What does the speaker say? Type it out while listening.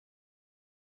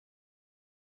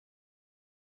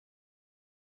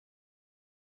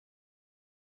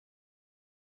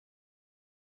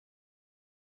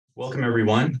Welcome,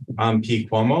 everyone. I'm Pete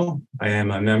Cuomo. I am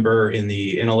a member in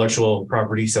the intellectual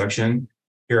property section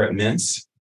here at Mintz.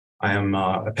 I am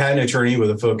a patent attorney with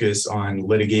a focus on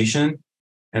litigation,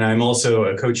 and I'm also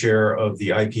a co-chair of the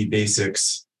IP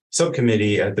Basics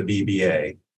subcommittee at the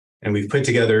BBA. And we've put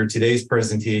together today's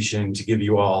presentation to give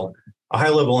you all a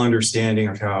high-level understanding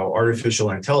of how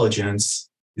artificial intelligence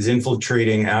is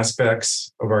infiltrating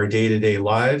aspects of our day-to-day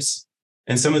lives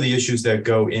and some of the issues that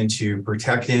go into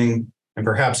protecting and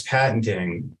perhaps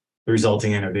patenting the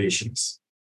resulting innovations.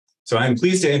 So I'm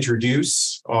pleased to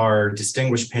introduce our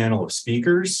distinguished panel of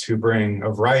speakers who bring a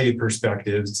variety of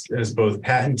perspectives as both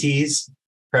patentees,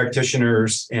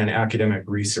 practitioners, and academic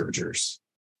researchers.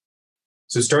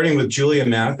 So starting with Julia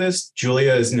Mathis,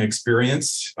 Julia is an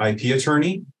experienced IP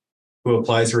attorney who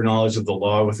applies her knowledge of the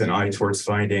law with an eye towards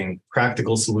finding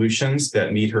practical solutions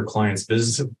that meet her clients'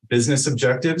 business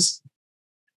objectives.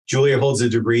 Julia holds a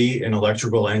degree in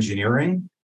electrical engineering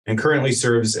and currently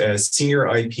serves as senior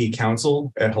IP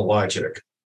counsel at Hologic,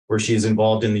 where she is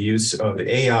involved in the use of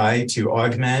AI to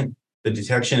augment the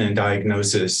detection and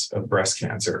diagnosis of breast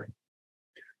cancer.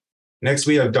 Next,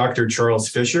 we have Dr. Charles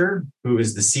Fisher, who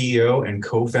is the CEO and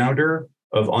co-founder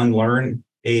of Unlearn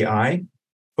AI,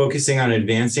 focusing on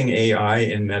advancing AI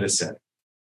in medicine.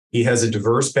 He has a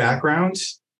diverse background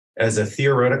as a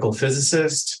theoretical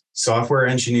physicist, software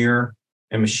engineer,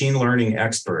 and machine learning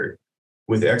expert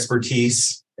with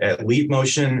expertise at Leap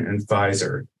Motion and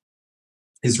Pfizer.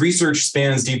 His research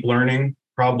spans deep learning,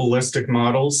 probabilistic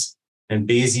models, and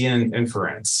Bayesian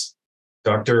inference.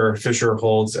 Dr. Fisher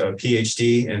holds a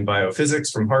PhD in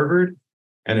biophysics from Harvard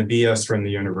and a BS from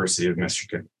the University of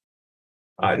Michigan.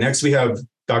 Next, we have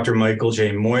Dr. Michael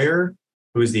J. Moyer,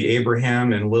 who is the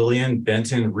Abraham and Lillian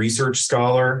Benton Research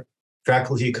Scholar,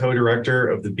 faculty co-director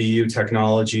of the BU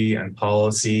Technology and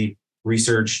Policy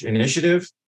Research Initiative,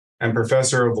 and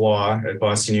professor of law at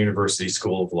Boston University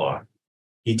School of Law.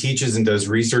 He teaches and does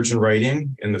research and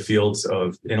writing in the fields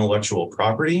of intellectual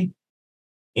property,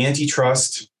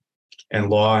 antitrust,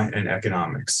 and law and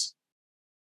economics.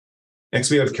 Next,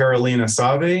 we have Carolina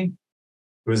Save,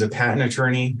 who is a patent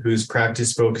attorney whose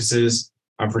practice focuses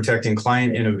on protecting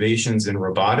client innovations in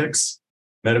robotics,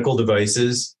 medical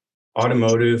devices,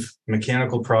 automotive,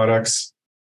 mechanical products,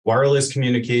 wireless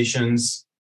communications,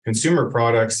 consumer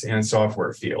products, and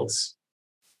software fields.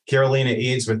 Carolina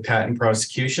aids with patent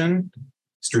prosecution,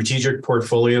 strategic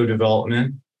portfolio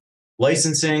development,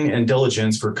 licensing, and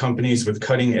diligence for companies with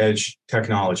cutting-edge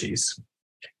technologies.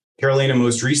 Carolina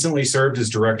most recently served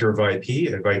as director of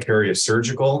IP at Vicarious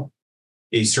Surgical,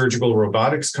 a surgical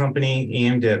robotics company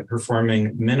aimed at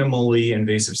performing minimally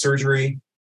invasive surgery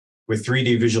with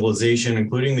 3D visualization,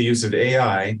 including the use of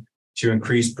AI to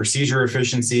increase procedure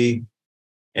efficiency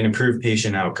and improve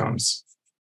patient outcomes.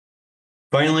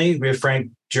 Finally, we have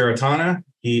Frank Giarratana.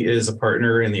 He is a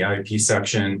partner in the IP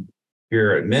section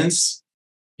here at Mintz.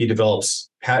 He develops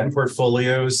patent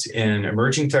portfolios in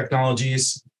emerging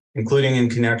technologies, including in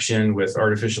connection with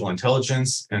artificial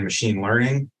intelligence and machine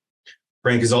learning.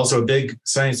 Frank is also a big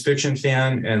science fiction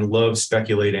fan and loves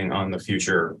speculating on the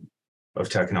future of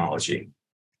technology.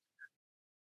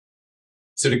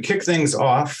 So to kick things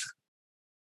off,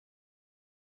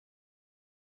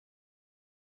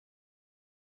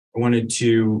 I wanted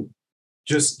to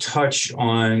just touch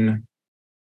on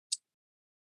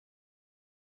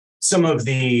some of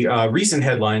the recent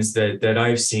headlines that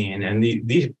I've seen. And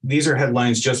these are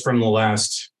headlines just from the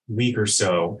last week or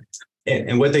so.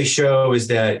 And what they show is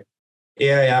that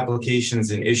AI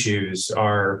applications and issues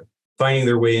are finding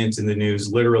their way into the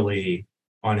news literally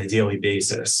on a daily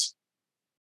basis.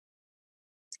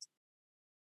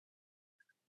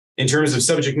 In terms of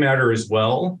subject matter as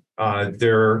well,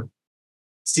 there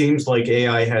seems like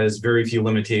AI has very few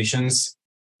limitations.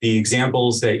 The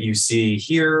examples that you see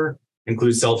here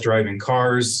include self-driving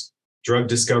cars, drug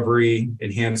discovery,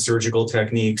 enhanced surgical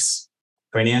techniques,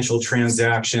 financial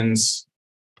transactions,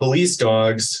 police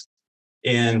dogs,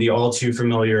 and the all too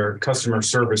familiar customer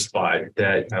service bot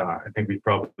that I think we've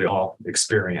probably all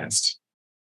experienced.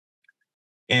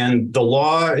 And the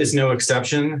law is no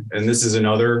exception. And this is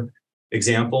another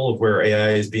example of where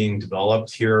AI is being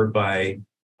developed here by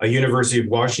a University of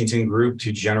Washington group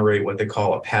to generate what they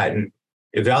call a patent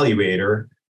evaluator.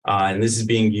 And this is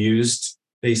being used,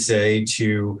 they say,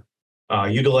 to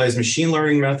utilize machine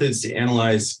learning methods to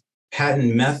analyze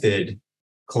patent method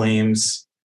claims,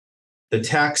 the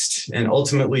text, and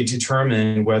ultimately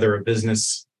determine whether a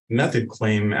business method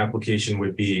claim application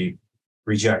would be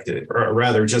rejected, or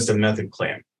rather just a method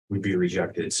claim would be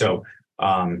rejected. So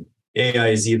AI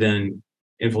has even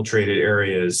infiltrated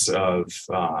areas of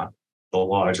the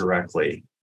law directly.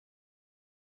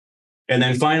 And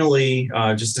then finally,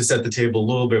 just to set the table a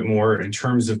little bit more in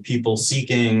terms of people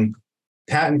seeking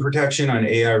patent protection on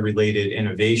AI-related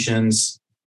innovations,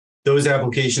 those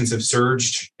applications have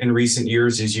surged in recent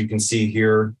years, as you can see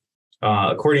here.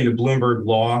 According to Bloomberg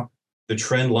Law, the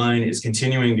trend line is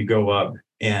continuing to go up,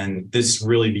 and this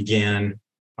really began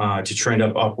to trend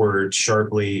upward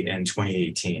sharply in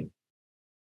 2018,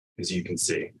 as you can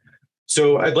see.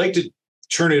 So I'd like to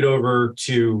turn it over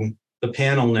to the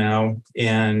panel now,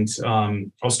 and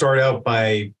I'll start out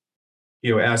by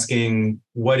asking,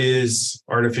 what is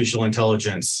artificial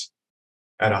intelligence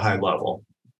at a high level?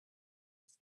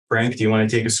 Frank, do you want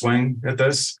to take a swing at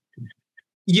this?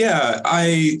 Yeah,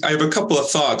 I have a couple of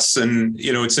thoughts, and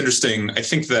it's interesting. I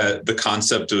think that the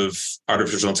concept of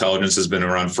artificial intelligence has been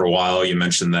around for a while. You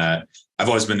mentioned that. I've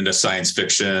always been into science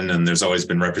fiction, and there's always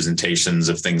been representations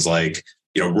of things like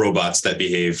robots that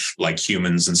behave like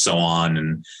humans and so on.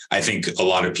 And I think a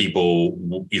lot of people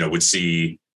would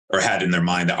see or had in their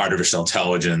mind that artificial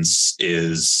intelligence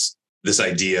is this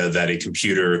idea that a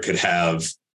computer could have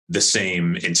the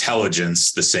same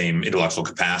intelligence, the same intellectual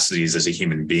capacities as a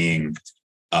human being.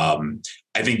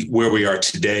 I think where we are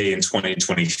today in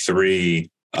 2023,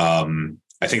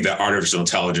 I think that artificial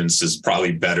intelligence is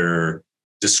probably better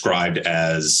described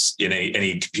as in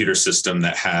any computer system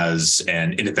that has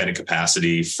an independent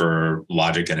capacity for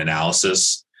logic and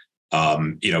analysis,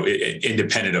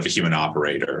 independent of a human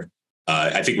operator.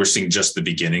 I think we're seeing just the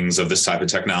beginnings of this type of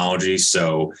technology.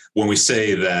 So when we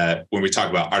talk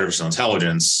about artificial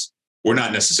intelligence, we're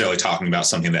not necessarily talking about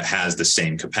something that has the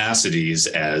same capacities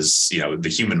as,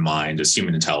 the human mind, as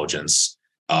human intelligence,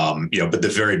 but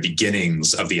the very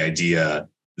beginnings of the idea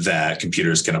that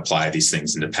computers can apply these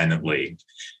things independently.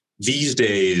 These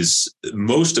days,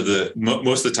 most of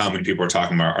the time when people are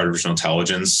talking about artificial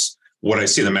intelligence, what I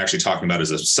see them actually talking about is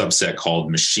a subset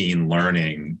called machine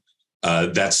learning.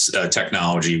 That's a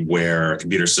technology where a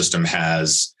computer system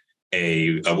has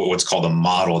what's called a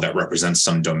model that represents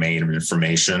some domain of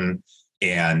information,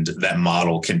 and that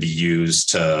model can be used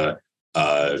to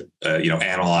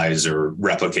analyze or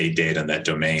replicate data in that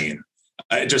domain.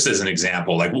 Just as an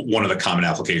example, like one of the common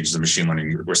applications of machine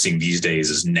learning we're seeing these days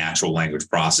is natural language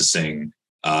processing.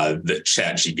 The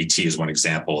ChatGPT is one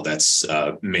example that's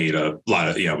made a lot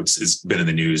of, it's been in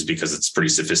the news because it's pretty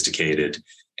sophisticated.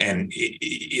 And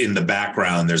in the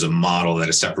background, there's a model that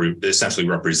essentially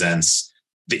represents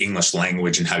the English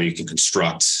language and how you can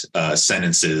construct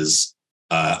sentences.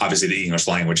 Obviously, the English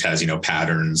language has,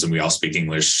 patterns, and we all speak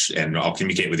English and all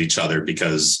communicate with each other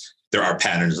because there are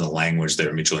patterns in the language that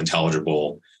are mutually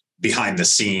intelligible. Behind the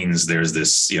scenes, there's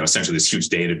this, essentially this huge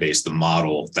database, the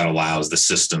model that allows the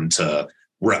system to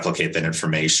replicate that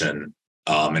information.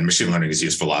 And machine learning is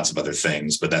used for lots of other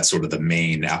things, but that's sort of the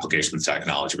main application of the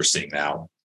technology we're seeing now.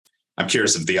 I'm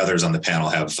curious if the others on the panel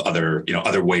have other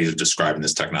ways of describing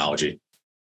this technology.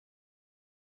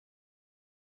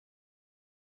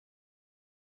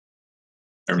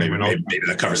 Or maybe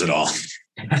that covers it all.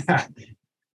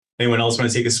 Anyone else want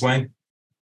to take a swing?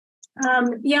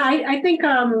 I think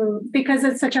because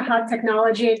it's such a hot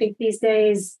technology, I think these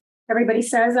days everybody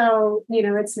says,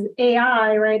 it's an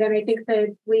AI, right? And I think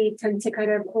that we tend to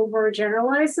kind of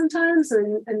overgeneralize sometimes.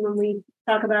 And when we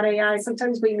talk about AI,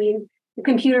 sometimes we mean the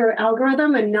computer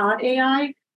algorithm and not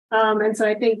AI. And so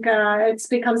I think it's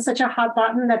become such a hot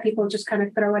button that people just kind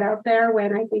of throw it out there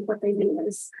when I think what they mean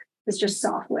is just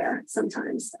software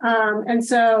sometimes. And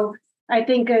so I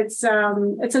think it's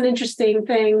an interesting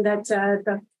thing that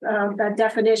that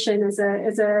definition is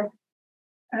a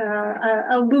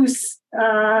loose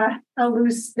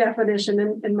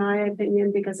definition in my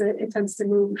opinion, because it tends to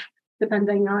move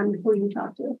depending on who you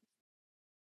talk to.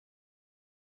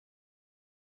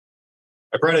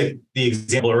 I brought the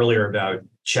example earlier about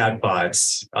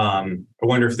chatbots. I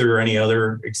wonder if there are any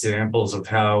other examples of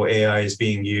how AI is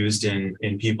being used in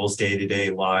people's day-to-day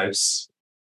lives.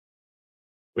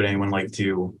 Would anyone like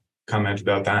to comment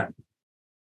about that?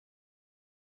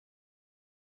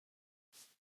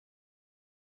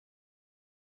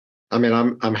 I mean,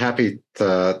 I'm happy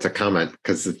to comment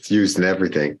because it's used in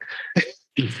everything.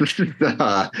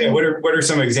 What are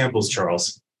some examples,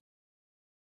 Charles?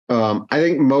 I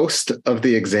think most of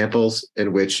the examples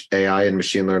in which AI and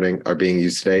machine learning are being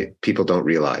used today, people don't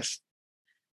realize.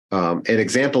 An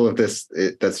example of this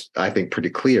that's I think pretty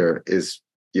clear is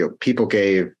people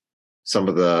gave some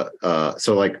of the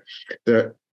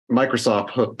Microsoft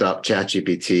hooked up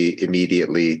ChatGPT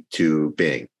immediately to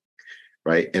Bing,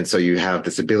 right? And so you have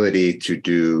this ability to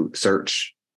do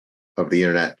search of the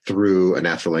internet through a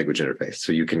natural language interface.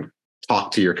 So you can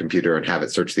talk to your computer and have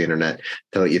it search the internet,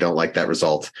 tell it you don't like that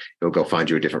result, it'll go find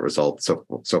you a different result, so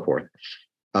forth.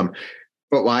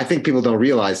 But what I think people don't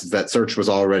realize is that search was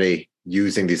already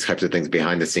using these types of things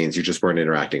behind the scenes. You just weren't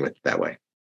interacting with it that way.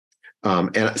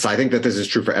 And so I think that this is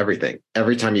true for everything.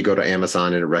 Every time you go to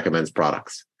Amazon and it recommends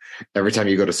products, every time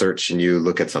you go to search and you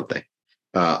look at something,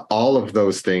 all of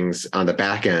those things on the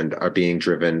back end are being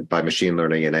driven by machine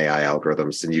learning and AI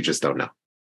algorithms, and you just don't know.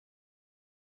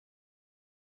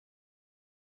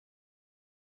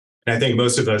 And I think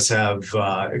most of us have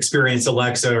experienced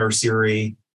Alexa or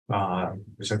Siri,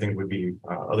 which I think would be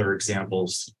other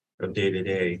examples of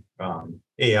day-to-day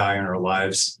AI in our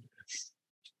lives.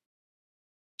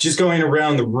 Just going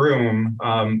around the room,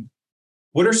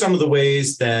 what are some of the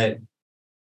ways that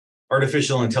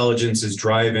artificial intelligence is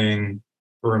driving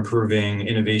or improving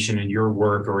innovation in your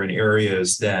work or in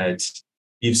areas that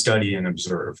you've studied and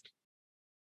observed?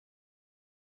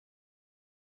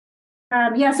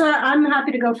 So I'm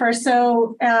happy to go first.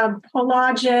 So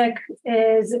Hologic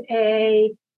is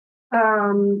a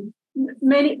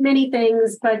many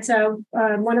things, but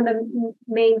one of the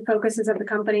main focuses of the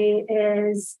company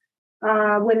is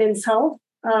women's health,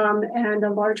 and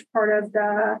a large part of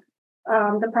the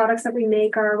products that we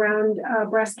make are around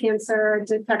breast cancer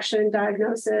detection,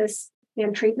 diagnosis,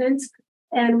 and treatment.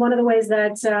 And one of the ways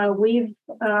that we've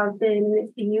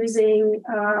been using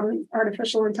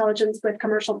artificial intelligence with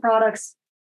commercial products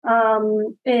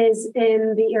is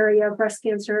in the area of breast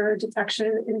cancer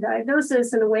detection and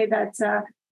diagnosis in a way that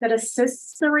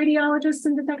assists the radiologist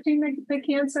in detecting the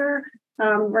cancer.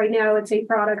 Right now, it's a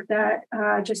product that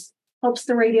just helps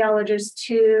the radiologist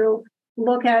to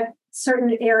look at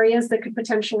certain areas that could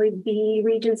potentially be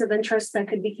regions of interest that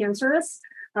could be cancerous.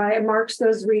 It marks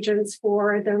those regions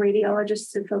for the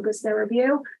radiologists to focus their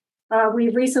review.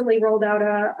 We've recently rolled out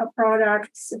a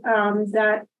product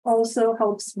that also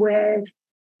helps with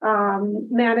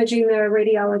managing the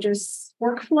radiologist's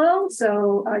workflow.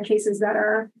 So cases that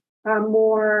are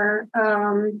more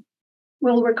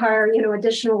will require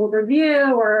additional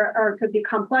review or could be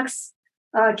complex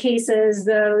cases.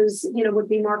 Those would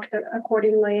be marked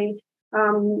accordingly.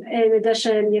 In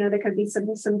addition, there could be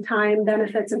some time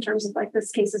benefits in terms of like this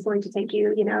case is going to take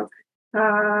you,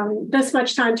 this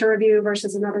much time to review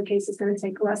versus another case is going to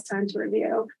take less time to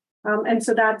review. And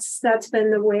so that's been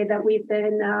the way that we've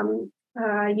been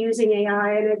using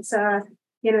AI, and it's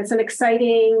it's an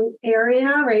exciting area.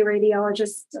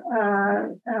 Radiologists,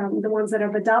 the ones that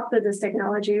have adopted this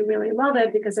technology, really love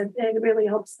it because it really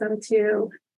helps them to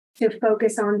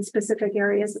focus on specific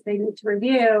areas that they need to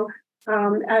review.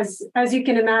 As you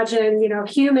can imagine,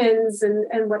 humans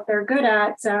and what they're good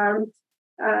at,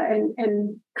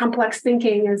 and complex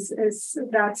thinking is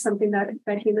that's something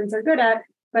that humans are good at.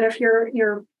 But if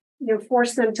you're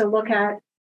force them to look at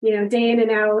day in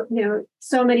and out,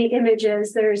 so many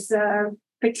images, there's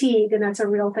fatigue, and that's a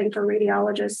real thing for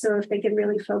radiologists. So if they can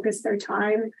really focus their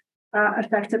time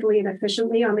effectively and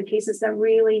efficiently on the cases that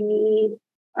really need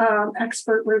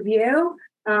expert review,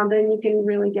 then you can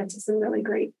really get to some really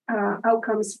great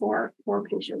outcomes for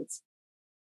patients.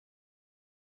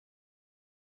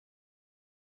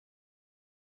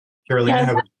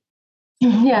 Carolina,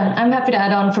 Yeah, I'm happy to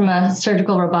add on from a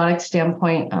surgical robotics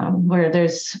standpoint, where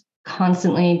there's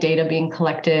constantly data being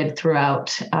collected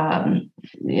throughout, from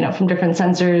different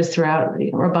sensors throughout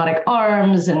robotic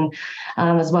arms, and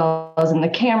as well as in the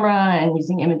camera and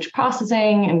using image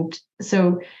processing. And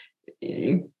so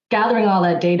gathering all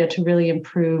that data to really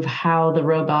improve how the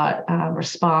robot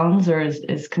responds or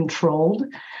is controlled.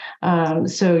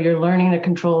 So you're learning the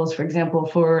controls, for example,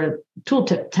 for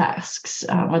tooltip tasks,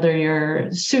 whether you're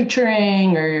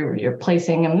suturing or you're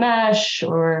placing a mesh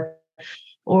or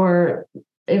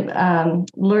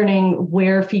learning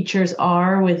where features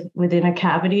are within a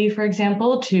cavity, for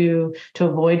example, to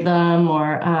avoid them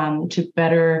or to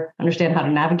better understand how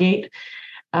to navigate.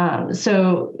 And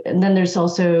then there's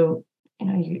also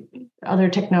other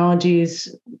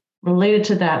technologies related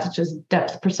to that, such as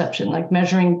depth perception, like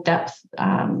measuring depth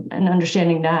and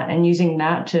understanding that and using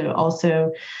that to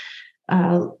also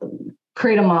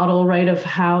create a model, right, of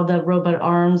how the robot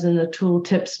arms and the tool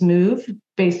tips move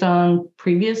based on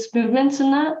previous movements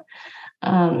in that.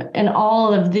 And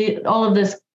all of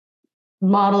this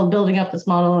model, building up this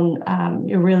model, and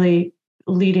you're really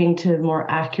leading to more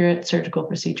accurate surgical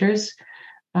procedures,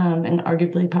 and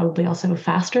arguably probably also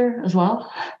faster as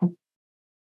well.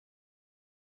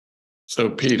 So,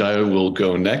 Pete, I will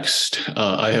go next.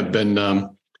 I have been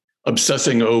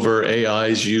obsessing over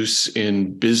AI's use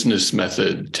in business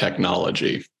method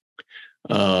technology.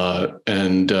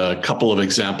 And a couple of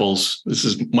examples. This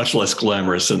is much less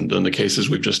glamorous than the cases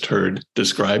we've just heard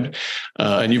described.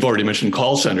 And you've already mentioned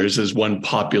call centers as one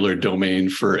popular domain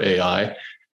for AI,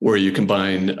 where you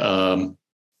combine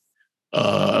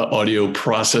audio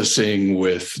processing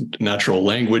with natural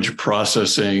language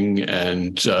processing,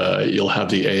 and you'll have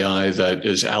the AI that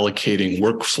is allocating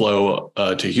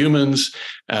workflow to humans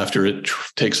after it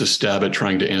takes a stab at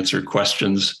trying to answer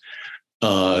questions.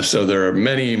 So there are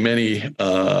many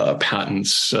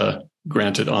patents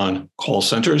granted on call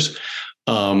centers.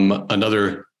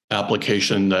 Another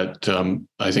application that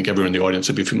I think everyone in the audience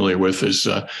would be familiar with is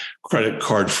credit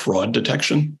card fraud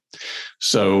detection.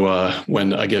 So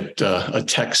when I get a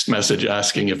text message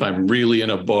asking if I'm really in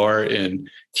a bar in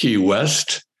Key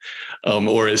West,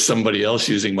 or is somebody else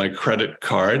using my credit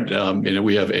card,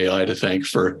 we have AI to thank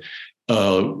for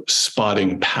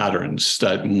spotting patterns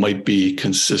that might be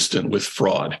consistent with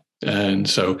fraud. And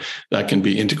so that can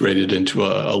be integrated into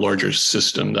a larger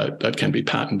system that can be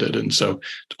patented. And so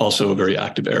also a very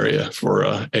active area for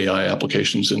AI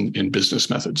applications in business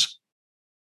methods.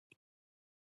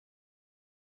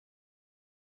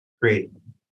 Great.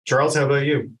 Charles, how about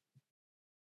you?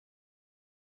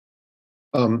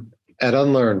 At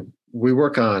Unlearn, we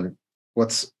work on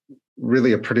what's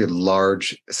really a pretty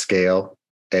large scale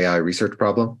AI research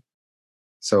problem.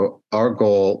 So our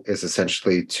goal is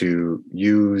essentially to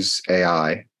use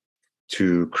AI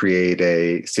to create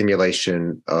a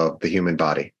simulation of the human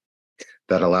body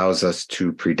that allows us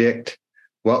to predict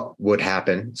what would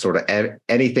happen, sort of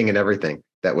anything and everything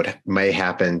that may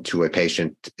happen to a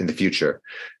patient in the future,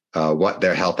 what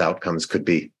their health outcomes could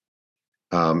be.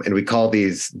 And we call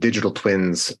these digital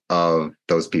twins of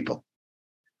those people.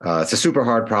 It's a super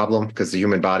hard problem because the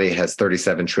human body has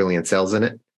 37 trillion cells in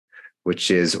it,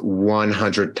 which is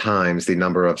 100 times the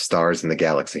number of stars in the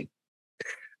galaxy.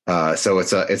 So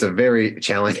it's a very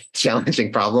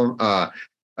challenging problem.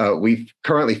 We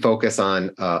currently focus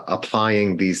on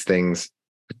applying these things,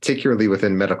 particularly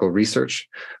within medical research,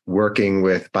 working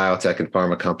with biotech and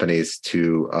pharma companies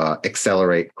to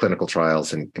accelerate clinical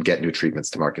trials and get new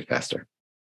treatments to market faster.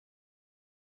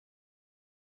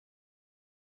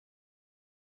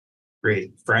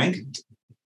 Great. Frank?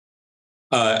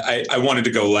 I wanted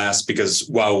to go last because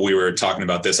while we were talking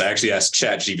about this, I actually asked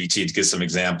ChatGPT to give some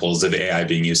examples of AI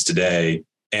being used today.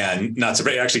 And not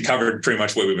surprised, it actually covered pretty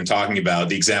much what we've been talking about.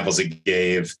 The examples it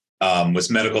gave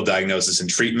was medical diagnosis and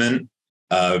treatment,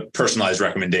 personalized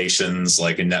recommendations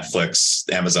like in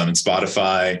Netflix, Amazon, and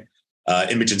Spotify,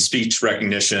 image and speech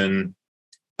recognition,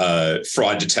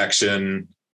 fraud detection,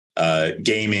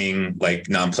 gaming, like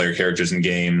non-player characters in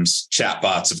games,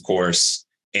 chatbots, of course,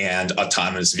 and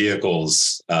autonomous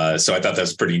vehicles. So I thought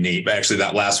that's pretty neat. But actually,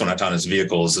 that last one, autonomous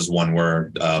vehicles, is one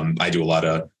where I do a lot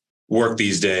of work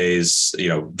these days.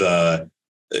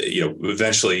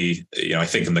 Eventually, I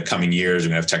think in the coming years, we're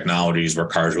going to have technologies where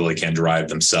cars really can drive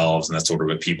themselves. And that's sort of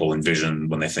what people envision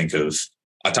when they think of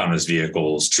autonomous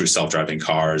vehicles, true self-driving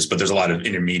cars. But there's a lot of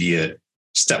intermediate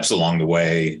steps along the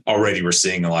way. Already, we're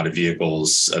seeing a lot of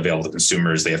vehicles available to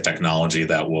consumers. They have technology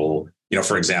that will,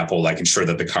 for example, like ensure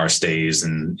that the car stays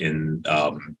in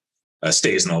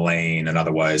the lane and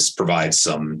otherwise provides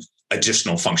some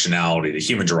additional functionality to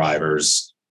human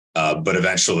drivers. But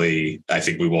eventually, I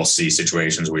think we will see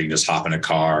situations where you can just hop in a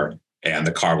car and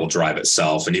the car will drive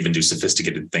itself and even do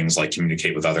sophisticated things like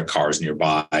communicate with other cars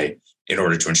nearby in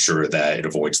order to ensure that it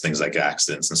avoids things like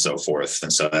accidents and so forth.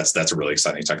 And so that's a really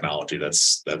exciting technology I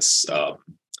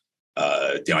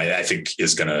think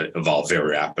is going to evolve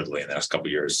very rapidly in the next couple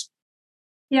of years.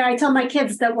 Yeah, I tell my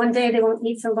kids that one day they won't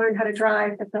need to learn how to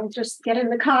drive, that they'll just get in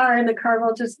the car and the car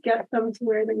will just get them to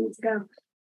where they need to go.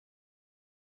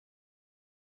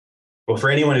 Well, for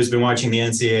anyone who's been watching the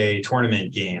NCAA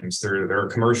tournament games, there are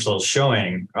commercials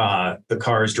showing the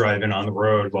cars driving on the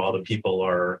road while the people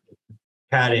are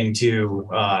padding to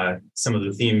some of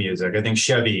the theme music. I think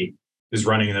Chevy is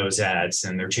running those ads,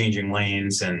 and they're changing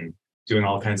lanes and doing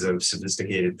all kinds of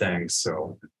sophisticated things.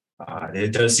 So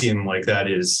it does seem like that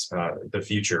is the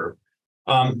future.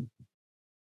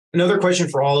 Another question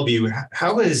for all of you: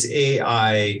 how has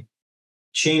AI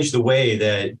changed the way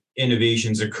that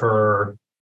innovations occur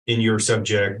in your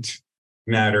subject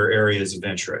matter areas of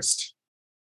interest?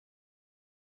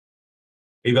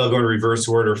 Maybe I'll go in reverse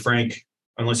order. Frank,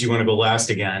 unless you want to go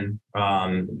last again,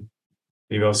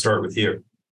 maybe I'll start with you.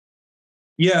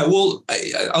 Yeah, well,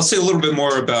 I'll say a little bit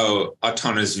more about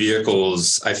autonomous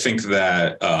vehicles. I think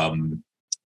that,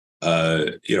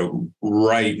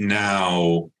 right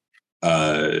now,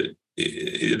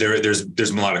 there's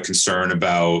been a lot of concern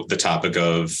about the topic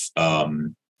of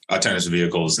autonomous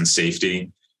vehicles and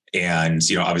safety. And,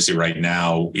 obviously right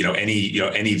now,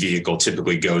 any vehicle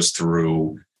typically goes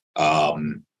through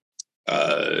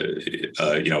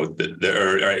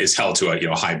is held to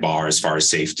a high bar as far as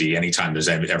safety. Anytime there's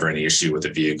ever any issue with a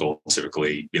vehicle,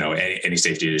 typically any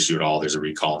safety issue at all, there's a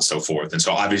recall and so forth. And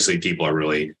so obviously people are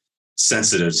really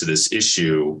sensitive to this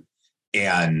issue,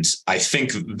 and I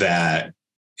think that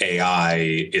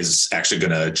AI is actually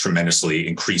going to tremendously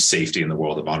increase safety in the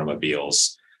world of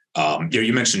automobiles.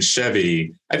 You mentioned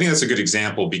Chevy. I think that's a good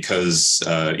example because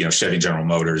Chevy, General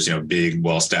Motors, big,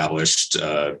 well-established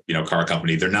car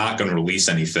company. They're not going to release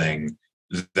anything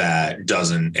that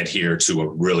doesn't adhere to a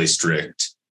really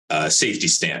strict safety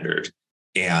standard.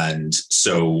 And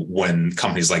so when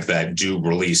companies like that do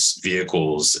release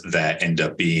vehicles that end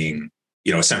up being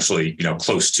essentially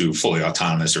close to fully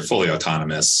autonomous or fully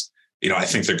autonomous, I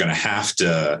think they're going to have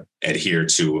to adhere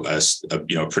to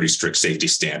a pretty strict safety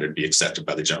standard, be accepted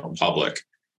by the general public.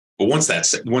 But once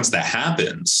that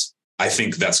happens, I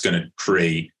think that's going to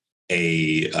create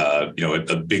a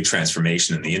big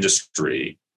transformation in the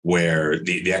industry where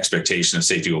the expectation of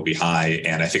safety will be high,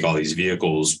 and I think all these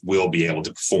vehicles will be able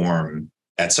to perform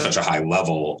at such a high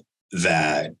level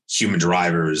that human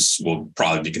drivers will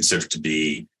probably be considered to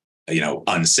be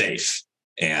unsafe.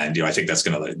 And I think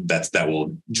that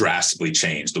will drastically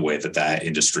change the way that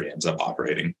industry ends up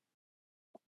operating.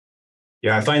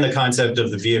 Yeah, I find the concept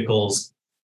of the vehicles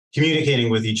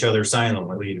communicating with each other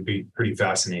silently to be pretty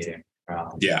fascinating. I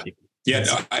think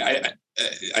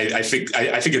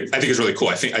it's really cool.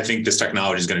 I think this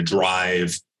technology is going to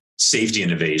drive safety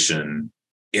innovation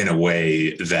in a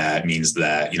way that means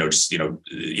that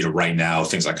right now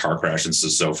things like car crashes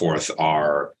and so forth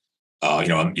are. They're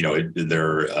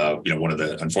one of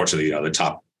the, unfortunately, the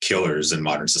top killers in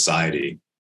modern society,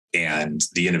 and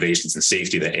the innovations in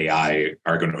safety that AI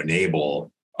are going to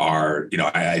enable are,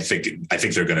 I think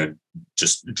they're going to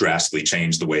just drastically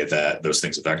change the way that those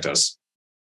things affect us.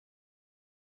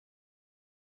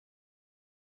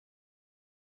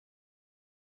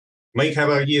 Mike, how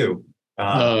about you?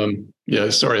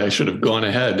 Sorry, I should have gone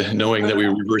ahead knowing that we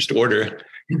reversed order.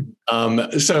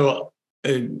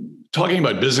 Talking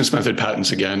about business method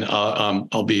patents again,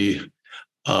 I'll be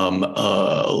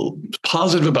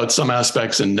positive about some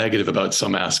aspects and negative about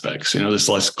some aspects. This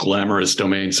less glamorous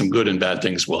domain, some good and bad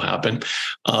things will happen.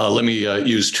 Let me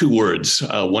use two words.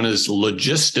 One is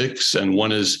logistics and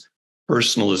one is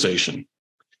personalization.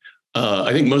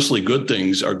 I think mostly good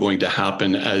things are going to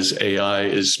happen as AI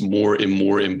is more and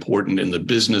more important in the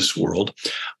business world.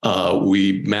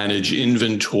 We manage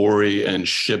inventory and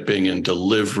shipping and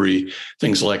delivery,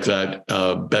 things like that,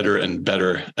 better and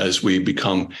better as we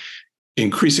become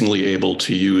increasingly able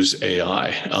to use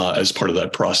AI as part of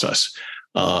that process.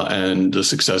 And the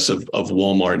success of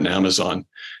Walmart and Amazon,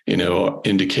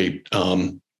 indicate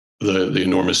the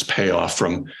enormous payoff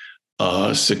from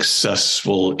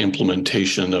successful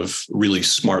implementation of really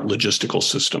smart logistical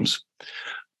systems.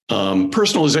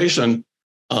 Personalization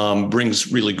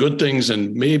brings really good things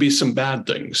and maybe some bad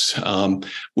things.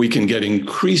 We can get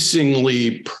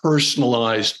increasingly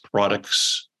personalized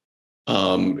products.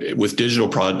 With digital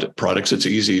products, it's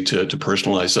easy to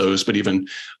personalize those, but even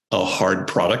hard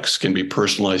products can be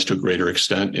personalized to a greater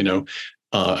extent.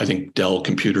 I think Dell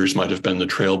Computers might have been the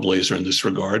trailblazer in this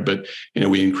regard, but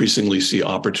we increasingly see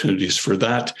opportunities for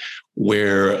that,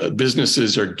 where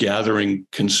businesses are gathering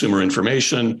consumer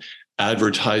information,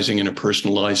 advertising in a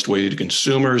personalized way to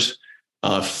consumers,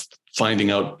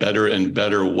 finding out better and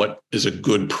better what is a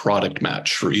good product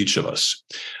match for each of us.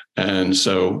 And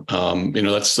so,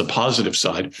 that's the positive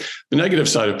side. The negative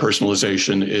side of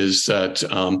personalization is that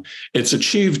it's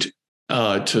achieved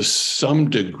to some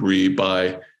degree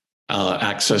by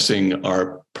accessing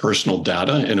our personal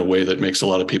data in a way that makes a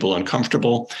lot of people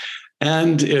uncomfortable.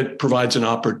 And it provides an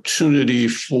opportunity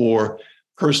for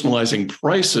personalizing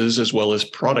prices as well as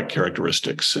product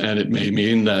characteristics. And it may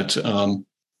mean that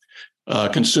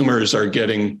consumers are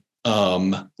getting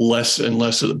less and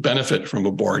less of the benefit from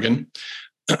a bargain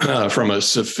from a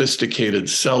sophisticated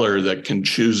seller that can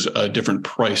choose a different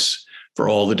price for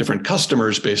all the different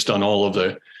customers based on all of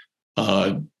the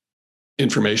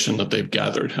information that they've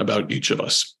gathered about each of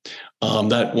us.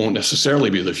 That won't necessarily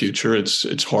be the future.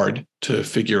 It's hard to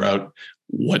figure out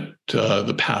what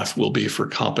the path will be for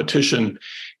competition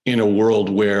in a world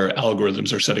where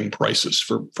algorithms are setting prices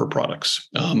for products.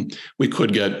 We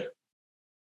could get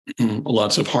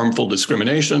lots of harmful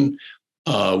discrimination.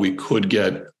 We could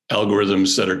get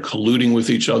algorithms that are colluding with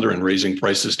each other and raising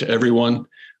prices to everyone,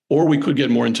 or we could get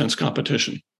more intense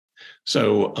competition.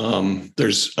 So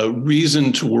there's a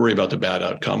reason to worry about the bad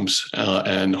outcomes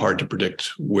and hard to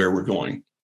predict where we're going.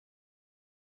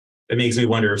 It makes me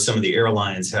wonder if some of the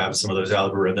airlines have some of those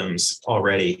algorithms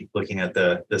already looking at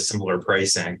the similar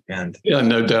pricing. And yeah,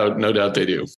 no doubt they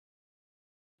do.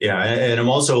 Yeah, and I'm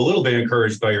also a little bit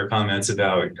encouraged by your comments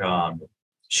about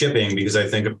shipping, because I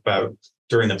think about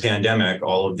during the pandemic,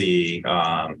 all of the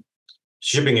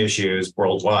shipping issues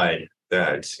worldwide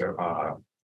that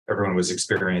everyone was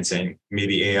experiencing.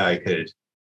 Maybe AI could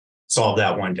solve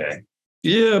that one day.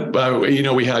 Yeah,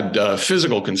 we had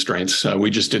physical constraints. We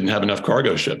just didn't have enough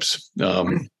cargo ships.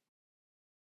 That's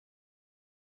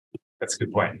a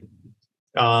good point.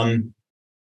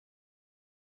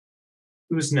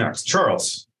 Who's next?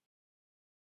 Charles.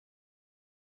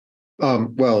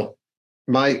 Well,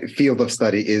 my field of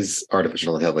study is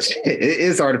artificial intelligence. It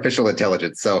is artificial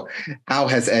intelligence. So how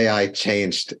has AI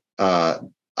changed? I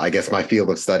guess my field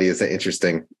of study is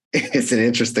it's an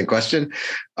interesting question.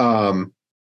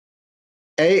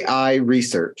 AI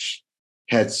research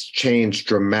has changed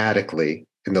dramatically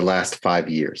in the last 5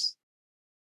 years.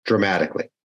 Dramatically.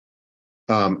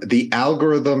 The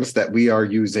algorithms that we are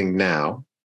using now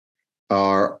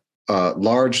are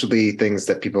largely things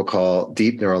that people call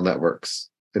deep neural networks,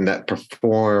 and that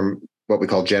perform what we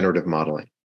call generative modeling.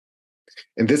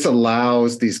 And this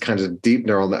allows these kinds of deep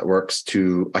neural networks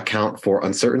to account for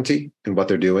uncertainty in what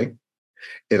they're doing.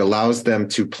 It allows them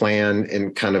to plan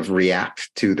and kind of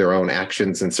react to their own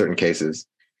actions in certain cases.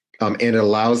 And it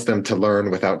allows them to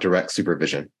learn without direct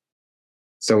supervision.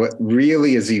 So it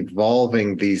really is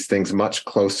evolving these things much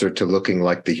closer to looking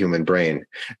like the human brain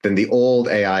than the old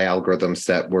AI algorithms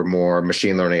that were more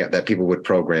machine learning that people would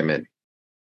program in.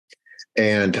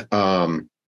 And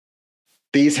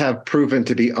these have proven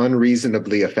to be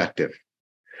unreasonably effective.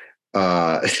 When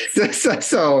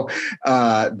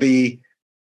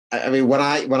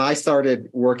I started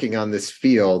working on this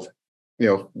field,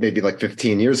 maybe like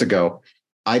 15 years ago,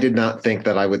 I did not think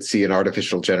that I would see an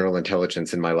artificial general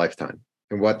intelligence in my lifetime.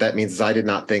 And what that means is I did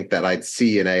not think that I'd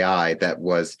see an AI that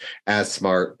was as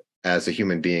smart as a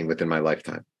human being within my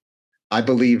lifetime. I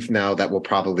believe now that we'll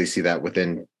probably see that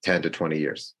within 10 to 20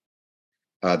 years.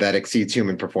 That exceeds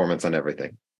human performance on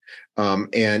everything.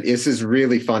 And this is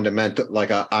really fundamental,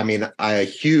 a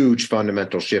huge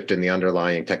fundamental shift in the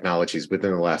underlying technologies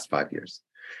within the last 5 years.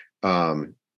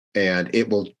 And it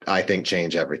will, I think,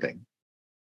 change everything.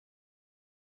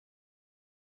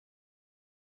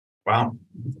 Wow.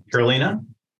 Carolina?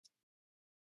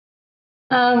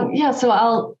 So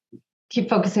I'll keep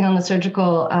focusing on the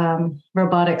surgical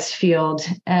robotics field.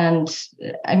 And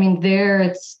there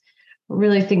it's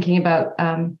really thinking about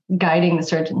guiding the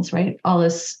surgeons, right? All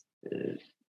this,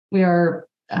 we are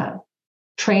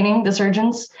training the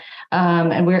surgeons,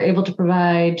 and we're able to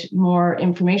provide more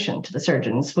information to the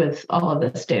surgeons with all of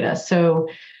this data. So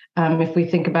if we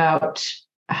think about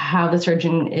how the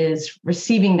surgeon is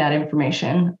receiving that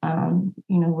information,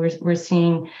 we're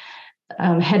seeing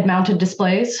head-mounted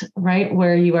displays, right,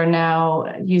 where you are now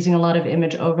using a lot of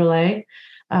image overlay,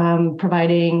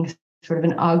 providing sort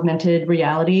of an augmented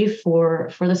reality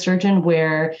for the surgeon,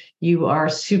 where you are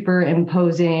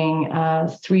superimposing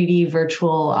 3D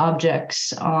virtual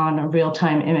objects on a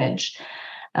real-time image.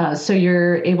 So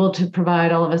you're able to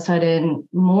provide all of a sudden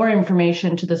more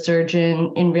information to the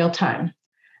surgeon in real time.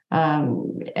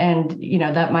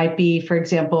 That might be, for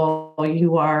example,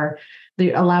 you are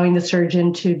allowing the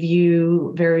surgeon to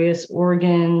view various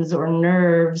organs or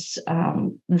nerves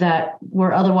that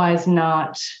were otherwise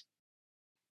not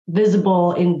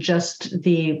visible in just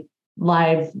the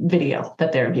live video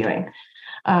that they're viewing.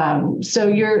 So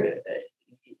you're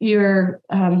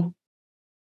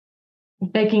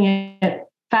making it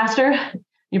faster.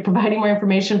 You're providing more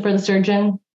information for the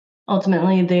surgeon.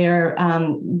 Ultimately, they are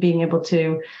being able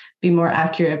to be more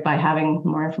accurate by having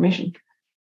more information.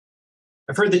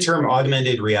 I've heard the term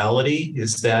augmented reality.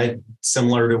 Is that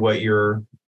similar to what you're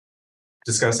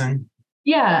discussing?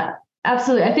 Yeah,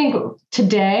 absolutely. I think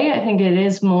today, it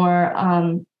is more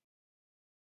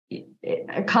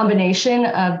a combination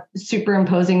of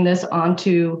superimposing this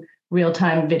onto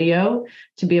real-time video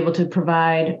to be able to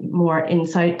provide more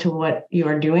insight to what you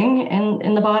are doing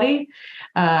in the body.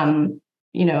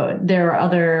 There are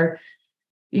other,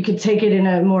 you could take it in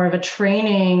a more of a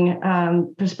training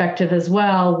perspective as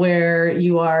well, where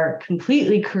you are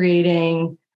completely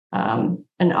creating an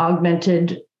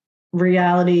augmented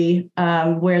reality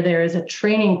where there is a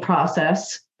training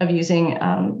process of using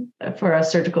for a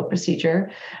surgical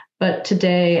procedure. But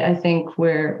today, I think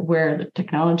where the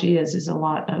technology is a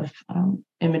lot of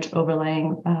image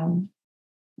overlaying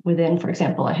within, for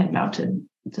example, a head-mounted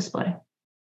display.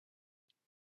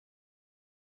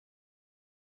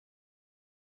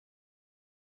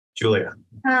 Julia.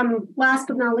 Last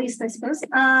but not least, I suppose.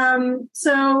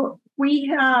 So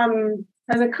we,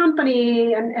 as a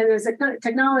company and as a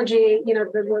technology,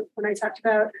 when I talked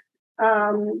about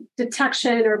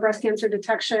detection or breast cancer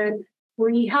detection,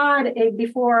 we had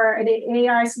before an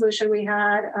AI solution, we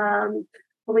had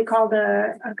what we called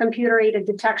a computer-aided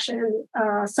detection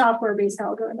software-based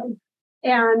algorithm.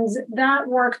 And that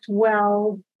worked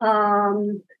well,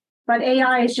 but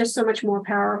AI is just so much more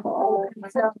powerful.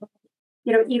 So,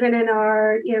 even in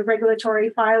our regulatory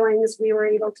filings, we were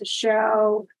able to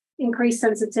show increased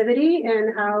sensitivity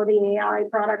in how the AI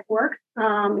product worked.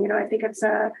 I think it's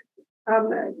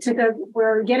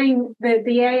we're getting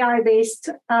the AI-based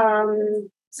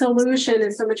solution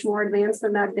is so much more advanced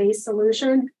than that base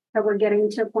solution that we're getting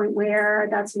to a point where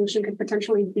that solution could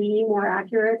potentially be more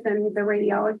accurate than the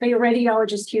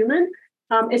radiologist human.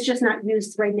 It's just not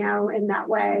used right now in that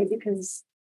way because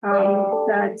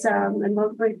and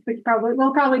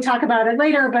we'll probably talk about it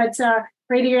later, but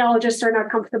radiologists are not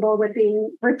comfortable with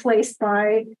being replaced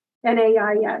by an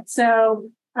AI yet. So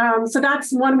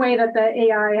that's one way that the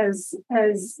AI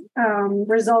has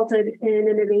resulted in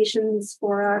innovations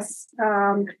for us,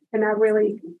 and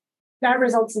that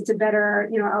results into better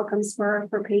outcomes for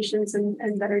patients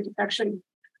and better detection.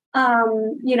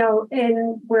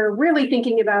 And we're really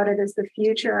thinking about it as the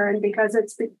future, and because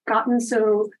it's gotten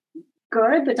so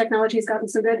good, the technology has gotten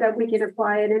so good that we can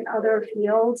apply it in other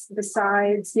fields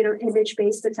besides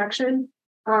image-based detection.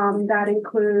 That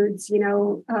includes,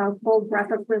 a full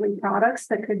breadth of really products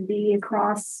that could be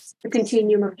across the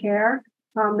continuum of care,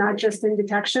 not just in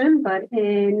detection, but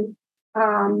in,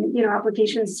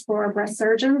 applications for breast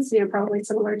surgeons, probably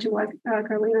similar to what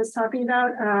Carlina is talking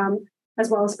about, as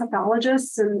well as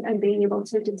pathologists and being able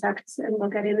to detect and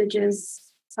look at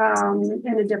images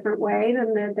in a different way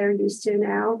than they're used to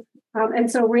now.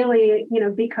 And so really,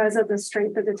 because of the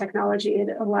strength of the technology, it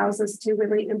allows us to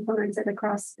really implement it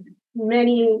across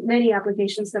many, many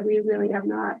applications that we really have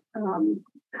not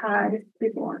had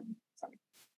before. So,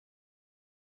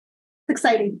 it's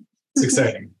exciting. It's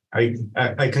exciting.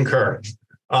 I concur.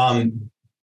 I'm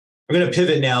going to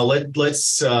pivot now.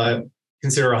 Let's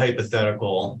consider a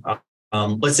hypothetical.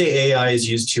 Let's say AI is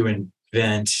used to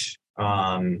invent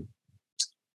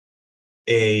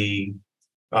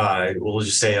we'll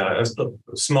just say a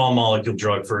small molecule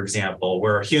drug, for example,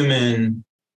 where a human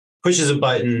pushes a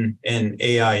button and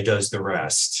AI does the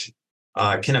rest.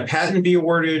 Can a patent be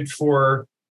awarded for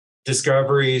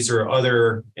discoveries or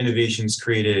other innovations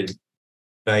created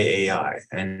by AI?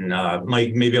 And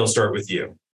Mike, maybe I'll start with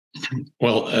you.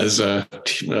 Well, as a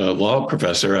law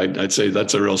professor, I'd say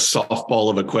that's a real softball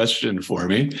of a question for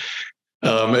me.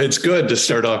 It's good to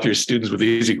start off your students with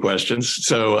easy questions.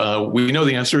 So we know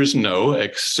the answer is no,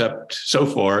 except so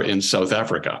far in South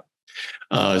Africa.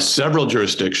 Several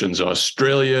jurisdictions,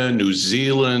 Australia, New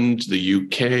Zealand, the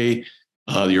UK,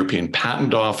 the European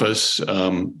Patent Office,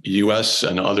 US,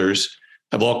 and others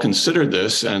have all considered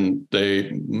this, and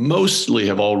they mostly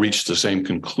have all reached the same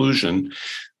conclusion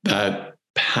that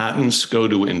patents go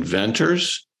to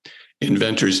inventors.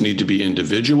 Inventors need to be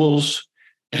individuals,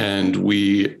 and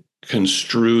we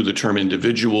construe the term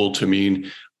individual to mean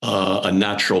a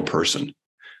natural person.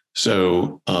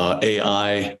 So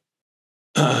AI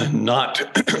not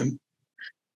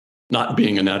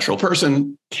being a natural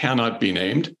person cannot be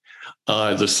named.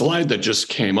 The slide that just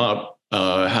came up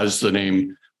has the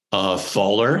name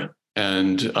Thaler,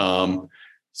 and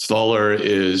Thaler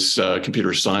is a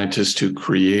computer scientist who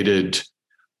created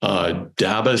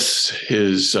DABUS,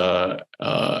 his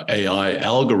AI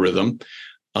algorithm,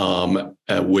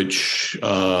 which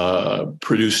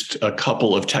produced a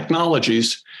couple of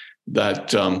technologies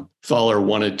that Thaler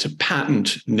wanted to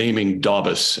patent, naming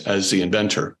DABUS as the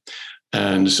inventor.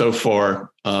 And so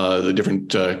far, the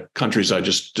different countries I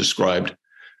just described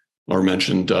or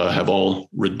mentioned have all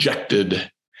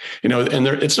rejected, and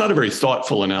it's not a very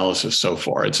thoughtful analysis so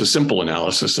far. It's a simple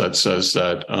analysis that says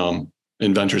that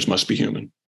inventors must be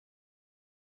human.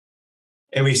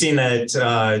 And we've seen that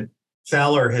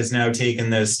Thaler has now taken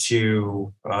this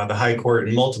to the High Court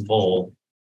in multiple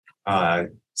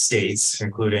states,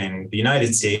 including the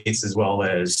United States, as well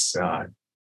as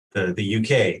the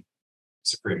UK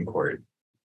Supreme Court.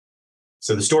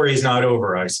 So the story is not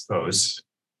over, I suppose.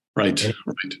 Right.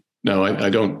 No, I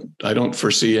don't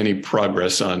foresee any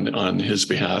progress on his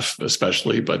behalf,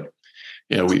 especially. But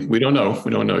yeah, we don't know. We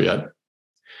don't know yet.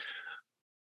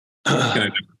 Can I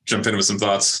jump in with some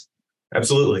thoughts?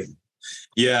 Absolutely.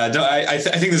 Yeah, no, I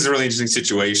think this is a really interesting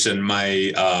situation.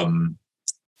 My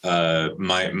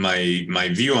my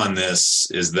view on this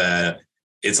is that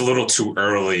it's a little too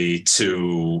early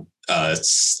to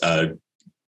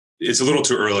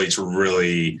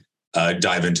really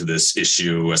dive into this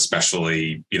issue,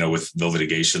 especially with the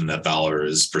litigation that Thaler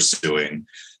is pursuing.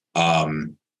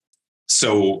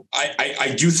 So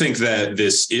I do think that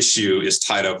this issue is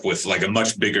tied up with like a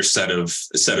much bigger set of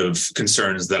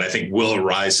concerns that I think will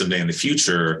arise someday in the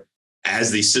future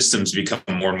as these systems become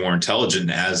more and more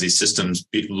intelligent, as these systems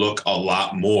look a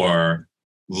lot more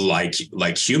like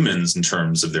humans in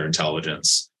terms of their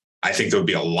intelligence. I think there would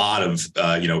be a lot of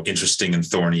interesting and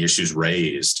thorny issues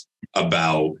raised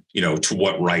about to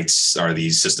what rights are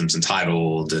these systems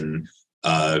entitled, and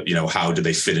how do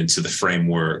they fit into the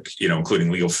framework,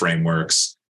 including legal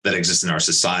frameworks that exist in our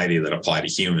society that apply to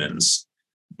humans.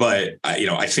 But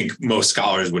I think most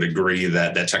scholars would agree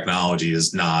that that technology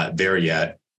is not there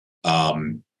yet.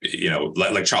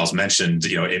 Like Charles mentioned,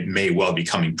 it may well be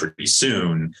coming pretty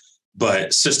soon,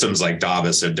 but systems like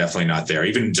Davis are definitely not there.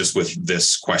 Even just with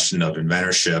this question of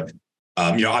inventorship,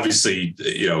 obviously,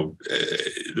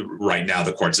 right now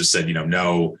the courts have said,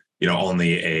 no,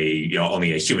 only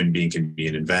a human being can be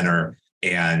an inventor.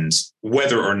 And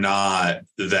whether or not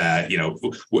that,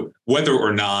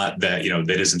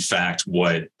 that is in fact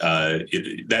whether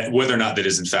or not that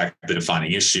is in fact the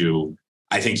defining issue,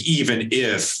 I think even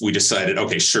if we decided,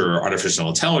 okay, sure, artificial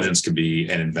intelligence could be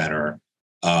an inventor,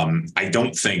 I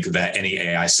don't think that any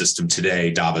AI system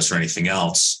today, Davis or anything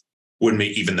else, would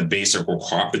meet even the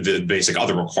basic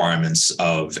other requirements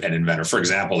of an inventor. For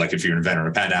example, like if you're an inventor in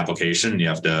a patent application, you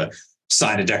have to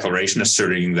sign a declaration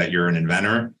asserting that you're an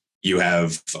inventor. You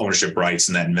have ownership rights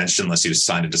in that invention unless you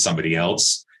assign it to somebody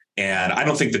else. And I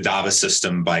don't think the Davis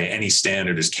system by any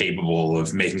standard is capable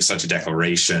of making such a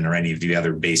declaration or any of the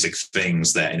other basic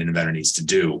things that an inventor needs to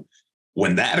do.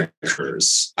 When that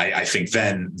occurs, I think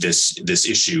then this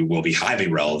issue will be highly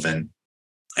relevant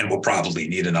and will probably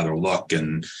need another look,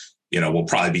 and we'll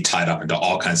probably be tied up into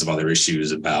all kinds of other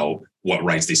issues about what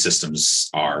rights these systems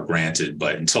are granted.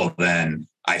 But until then,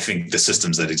 I think the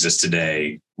systems that exist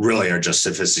today really are just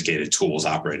sophisticated tools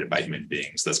operated by human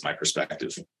beings. That's my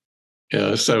perspective.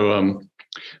 Yeah. So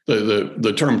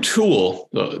the term tool,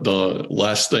 the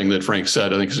last thing that Frank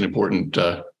said, I think is an important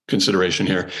consideration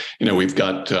here. We've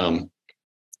got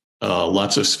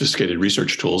lots of sophisticated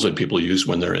research tools that people use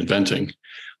when they're inventing.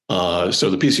 So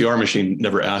the PCR machine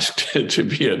never asked it to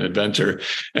be an inventor,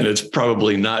 and it's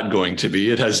probably not going to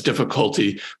be. It has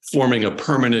difficulty forming a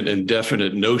permanent and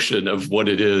definite notion of what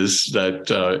it is that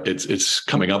it's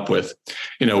coming up with.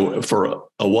 For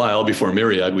a while before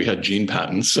Myriad, we had gene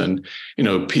patents, and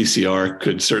PCR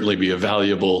could certainly be a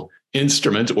valuable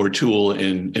instrument or tool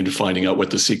in finding out what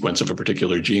the sequence of a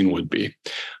particular gene would be.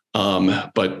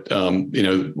 But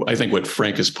I think what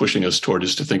Frank is pushing us toward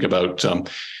is to think about,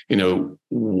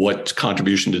 what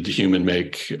contribution did the human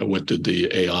make? What did the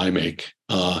AI make?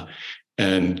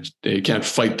 And you can't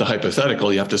fight the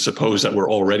hypothetical. You have to suppose that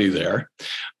we're already there.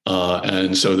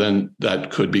 And so then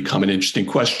that could become an interesting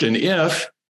question if,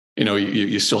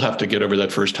 you still have to get over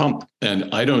that first hump.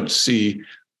 And I don't see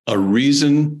a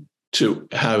reason to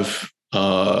have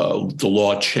the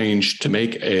law changed to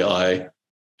make AI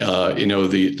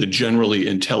the generally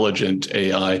intelligent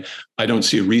AI. I don't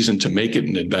see a reason to make it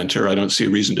an inventor. I don't see a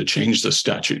reason to change the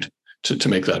statute to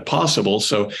make that possible.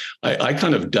 So I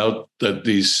kind of doubt that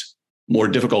these more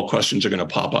difficult questions are going to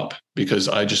pop up because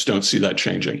I just don't see that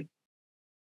changing.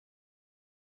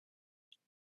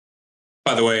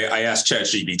 By the way, I asked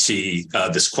ChatGPT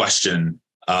this question,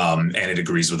 and it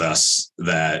agrees with us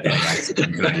that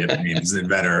AI means an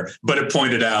inventor. But it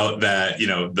pointed out that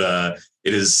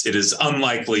it is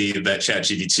unlikely that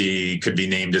ChatGPT could be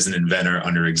named as an inventor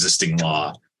under existing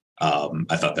law.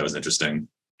 I thought that was interesting.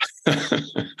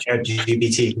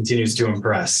 ChatGPT continues to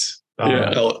impress.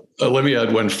 Let me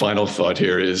add one final thought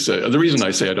here is the reason I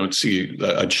say I don't see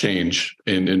a change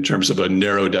in terms of a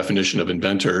narrow definition of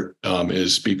inventor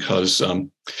is because,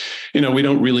 we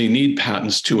don't really need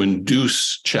patents to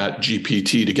induce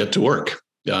ChatGPT to get to work.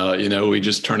 We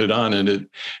just turn it on and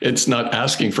it's not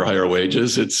asking for higher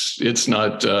wages. It's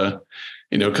not,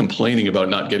 complaining about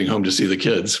not getting home to see the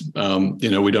kids.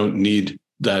 We don't need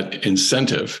that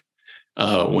incentive.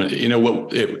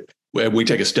 When we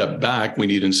take a step back, we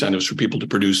need incentives for people to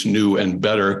produce new and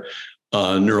better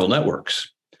neural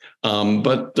networks.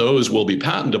 But those will be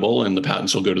patentable and the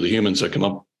patents will go to the humans that come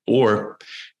up. Or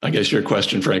I guess your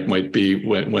question, Frank, might be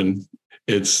when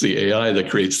it's the AI that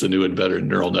creates the new and better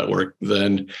neural network,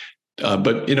 then,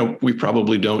 but we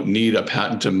probably don't need a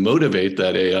patent to motivate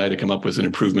that AI to come up with an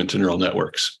improvement to neural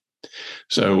networks.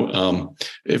 So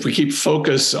if we keep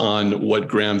focus on what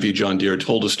Graham v. John Deere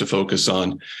told us to focus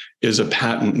on, is a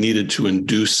patent needed to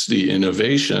induce the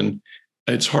innovation,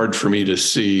 it's hard for me to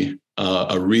see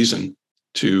a reason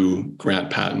to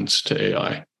grant patents to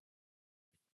AI.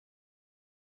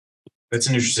 That's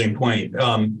an interesting point.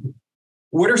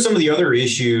 What are some of the other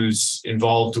issues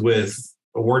involved with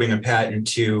awarding a patent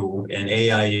to an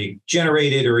AI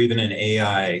generated or even an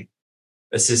AI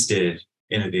assisted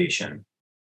innovation?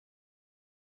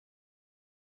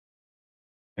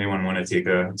 Anyone want to take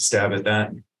a stab at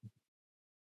that?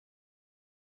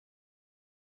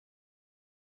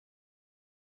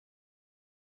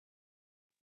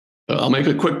 I'll make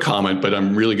a quick comment, but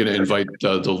I'm really going to invite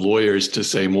the lawyers to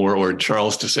say more, or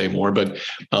Charles to say more. But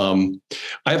I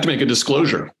have to make a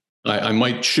disclosure. I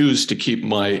might choose to keep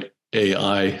my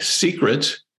AI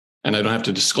secret, and I don't have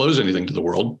to disclose anything to the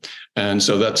world. And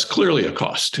so that's clearly a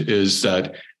cost, is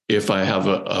that if I have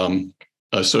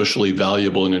a socially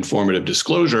valuable and informative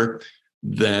disclosure,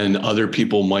 then other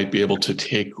people might be able to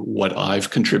take what I've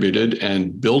contributed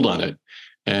and build on it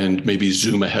and maybe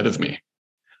zoom ahead of me.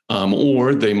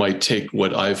 Or they might take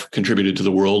what I've contributed to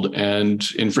the world and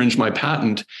infringe my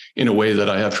patent in a way that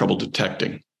I have trouble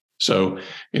detecting. So,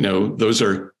 those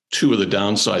are two of the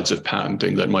downsides of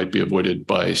patenting that might be avoided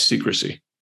by secrecy.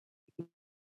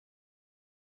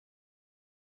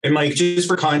 And Mike, just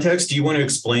for context, do you want to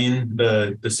explain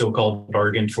the so-called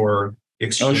bargain for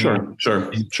exchange? Oh,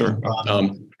 sure.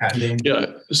 Patenting? Yeah.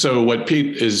 So what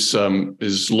Pete is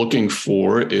looking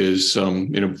for is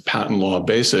patent law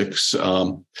basics.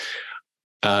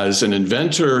 As an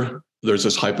inventor, there's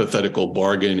this hypothetical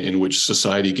bargain in which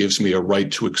society gives me a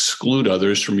right to exclude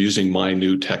others from using my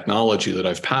new technology that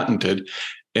I've patented.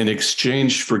 In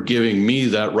exchange for giving me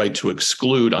that right to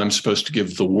exclude, I'm supposed to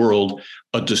give the world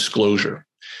a disclosure.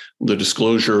 The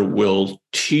disclosure will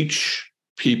teach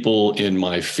people in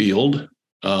my field,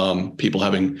 people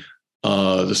having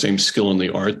the same skill in the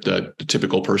art that the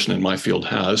typical person in my field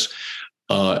has,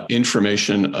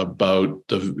 information about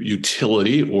the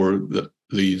utility or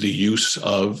the use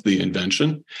of the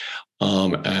invention.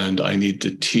 And I need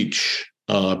to teach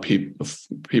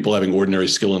people having ordinary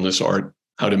skill in this art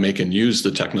how to make and use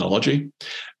the technology.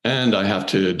 And I have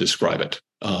to describe it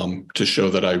to show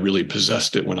that I really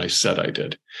possessed it when I said I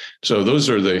did. So those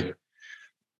are the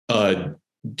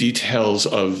details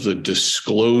of the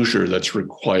disclosure that's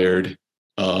required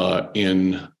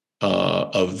in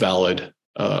a valid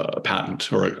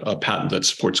patent, or a patent that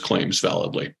supports claims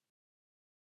validly.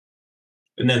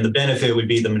 And then the benefit would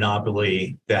be the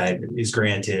monopoly that is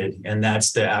granted. And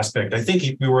that's the aspect I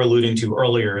think we were alluding to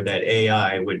earlier, that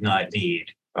AI would not need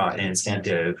an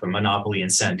incentive, a monopoly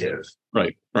incentive.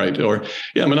 Right. Or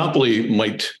monopoly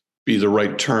might be the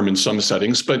right term in some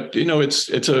settings, but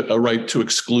it's a right to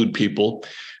exclude people.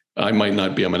 I might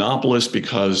not be a monopolist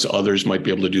because others might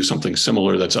be able to do something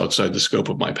similar that's outside the scope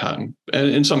of my patent. And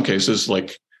in some cases,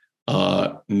 like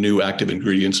new active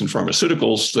ingredients in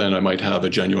pharmaceuticals, then I might have a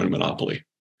genuine monopoly.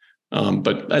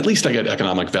 But at least I get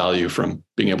economic value from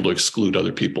being able to exclude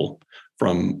other people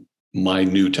from my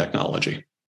new technology.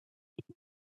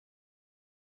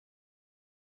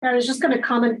 I was just going to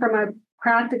comment from a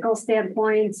practical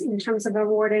standpoint in terms of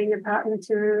awarding a patent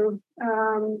to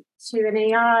an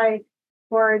AI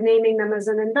or naming them as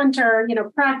an inventor.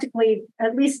 Practically,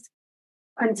 at least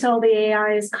until the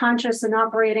AI is conscious and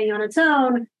operating on its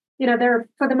own, they're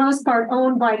for the most part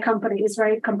owned by companies,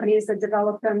 right? Companies that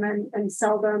develop them and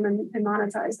sell them and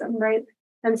monetize them, right?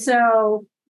 And so,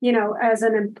 as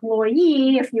an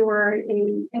employee, if you were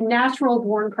a natural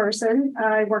born person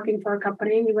working for a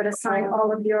company, you would assign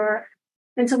all of your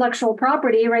intellectual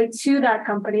property, right, to that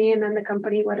company, and then the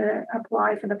company would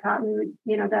apply for the patent,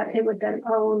 that it would then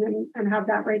own and have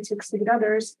that right to exclude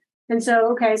others. And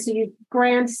so, so you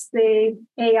grant the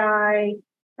AI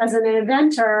as an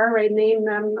inventor, right, name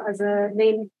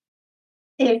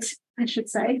it, I should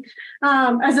say,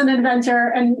 as an inventor,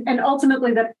 and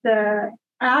ultimately the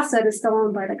asset is still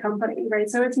owned by the company, right?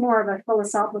 So it's more of a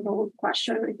philosophical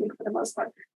question, I think, for the most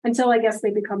part, until I guess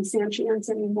they become sentient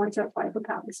and want to apply for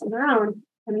patents on their own,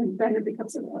 and then it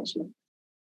becomes a relationship.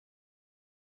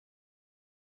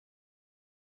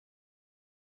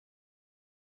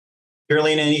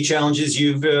 Caroline, any challenges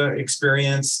you've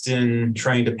experienced in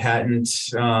trying to patent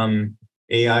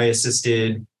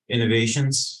AI-assisted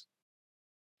innovations?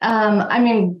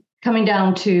 Coming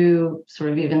down to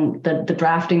sort of even the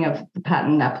drafting of the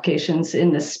patent applications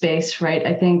in this space, right?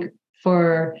 I think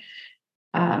for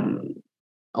a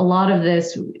lot of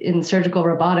this in surgical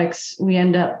robotics, we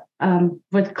end up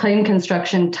with claim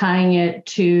construction tying it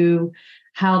to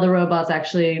how the robot's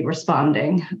actually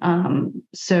responding.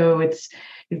 So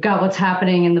you've got what's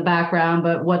happening in the background,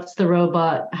 but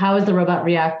how is the robot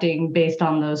reacting based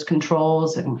on those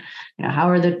controls? And how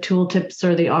are the tooltips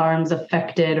or the arms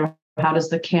affected, or how does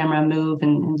the camera move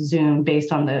and zoom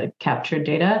based on the captured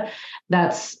data?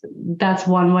 That's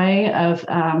one way of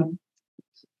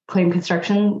claim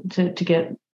construction to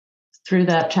get through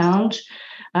that challenge.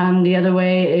 The other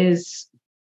way is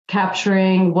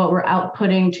capturing what we're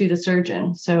outputting to the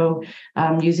surgeon. So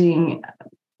using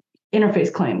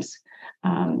interface claims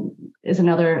is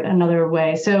another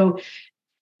way. So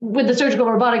with the surgical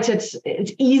robotics,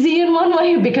 it's easy in one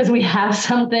way because we have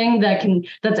something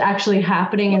that's actually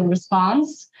happening in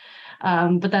response.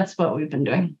 But that's what we've been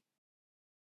doing.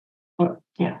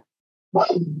 Yeah.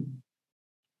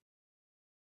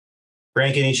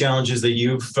 Frank, any challenges that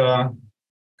you've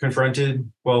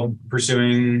confronted while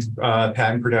pursuing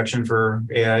patent protection for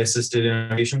AI-assisted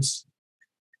innovations?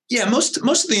 Yeah, most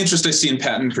of the interest I see in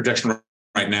patent protection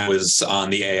right now is on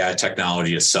the AI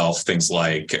technology itself. Things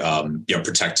like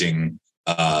protecting.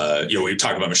 We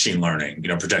talk about machine learning.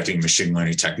 Protecting machine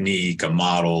learning technique, a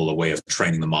model, a way of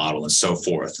training the model, and so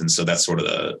forth. And so that's sort of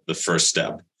the first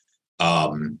step.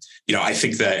 I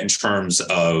think that in terms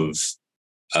of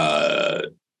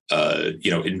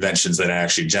inventions that are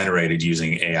actually generated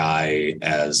using AI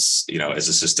as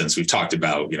assistance, we've talked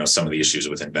about some of the issues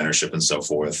with inventorship and so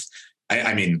forth.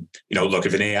 I mean, look,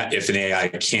 if an AI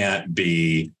can't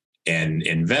be an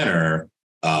inventor,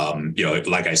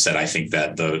 like I said, I think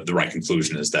that the right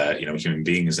conclusion is that human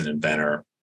being is an inventor.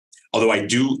 Although I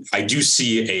do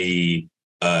see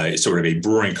a sort of a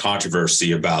brewing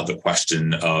controversy about the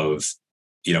question of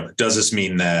does this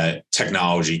mean that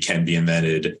technology can be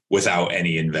invented without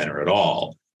any inventor at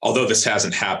all? Although this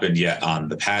hasn't happened yet on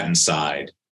the patent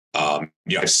side.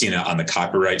 I've seen it on the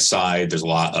copyright side. There's a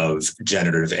lot of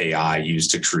generative AI used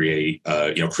to create,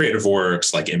 creative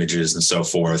works like images and so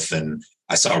forth. And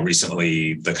I saw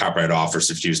recently the Copyright Office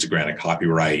refused to grant a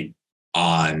copyright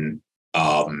on,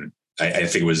 I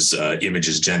think it was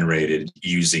images generated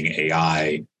using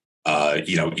AI.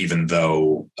 Even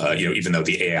though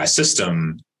the AI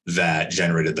system that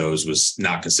generated those was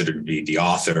not considered to be the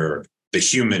author, the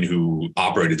human who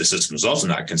operated the system was also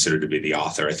not considered to be the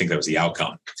author. I think that was the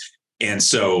outcome. And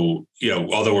so,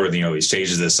 although we're in the early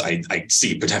stages of this, I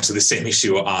see potentially the same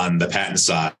issue on the patent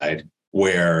side,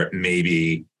 where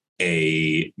maybe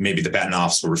the patent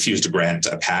office will refuse to grant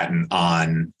a patent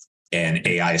on an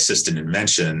AI assisted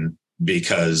invention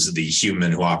because the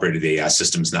human who operated the AI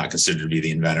system is not considered to be the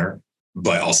inventor,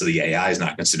 but also the AI is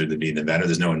not considered to be an inventor.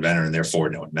 There's no inventor and therefore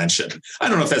no invention. I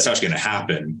don't know if that's actually going to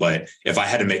happen, but if I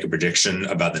had to make a prediction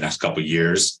about the next couple of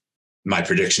years, my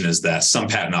prediction is that some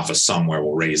patent office somewhere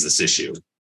will raise this issue.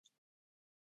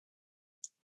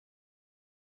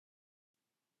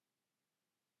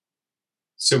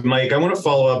 So, Mike, I want to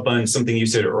follow up on something you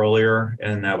said earlier,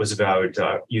 and that was about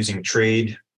using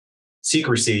trade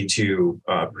secrecy to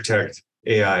protect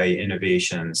AI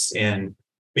innovations. And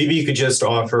maybe you could just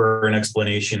offer an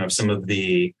explanation of some of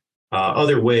the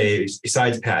other ways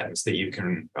besides patents that you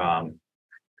can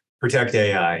protect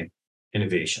AI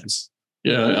innovations.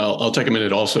 Yeah, I'll take a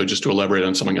minute also just to elaborate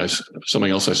on something else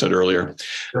I said earlier.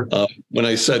 Sure. When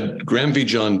I said Graham v.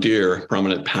 John Deere,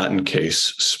 prominent patent case,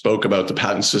 spoke about the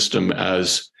patent system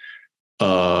as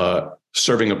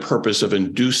serving a purpose of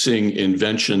inducing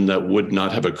invention that would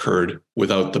not have occurred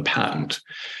without the patent.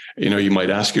 You might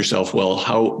ask yourself, well,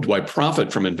 how do I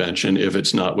profit from invention if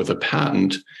it's not with a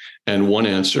patent? And one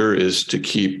answer is to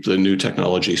keep the new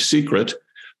technology secret.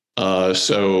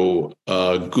 So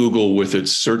Google, with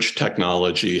its search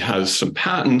technology, has some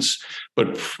patents,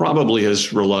 but probably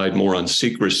has relied more on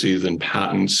secrecy than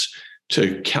patents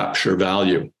to capture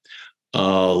value.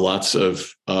 Lots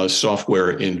of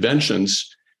software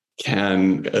inventions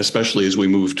can, especially as we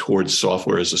move towards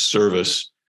software as a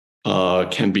service,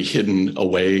 can be hidden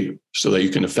away so that you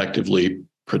can effectively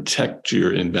protect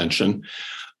your invention.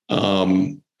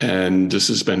 And this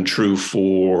has been true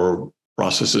for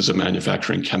processes of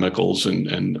manufacturing chemicals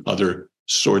and other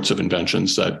sorts of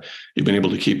inventions that you've been able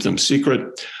to keep them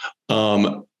secret.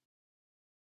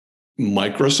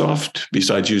 Microsoft,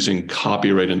 besides using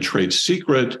copyright and trade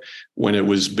secret, when it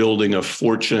was building a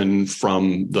fortune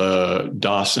from the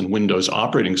DOS and Windows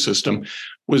operating system,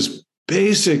 was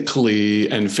basically,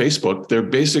 and Facebook, they're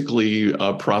basically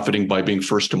profiting by being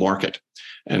first to market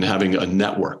and having a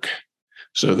network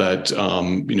so that,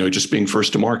 just being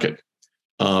first to market.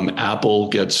 Apple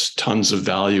gets tons of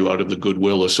value out of the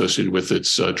goodwill associated with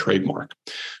its trademark.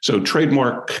 So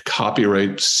trademark,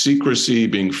 copyright, secrecy,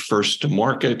 being first to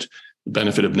market,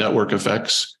 benefit of network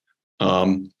effects.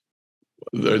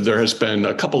 There has been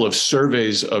a couple of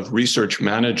surveys of research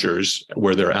managers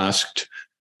where they're asked,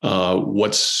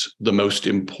 what's the most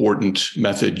important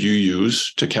method you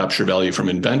use to capture value from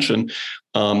invention?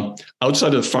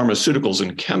 Outside of pharmaceuticals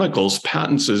and chemicals,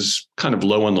 patents is kind of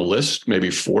low on the list, maybe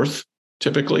fourth,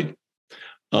 typically.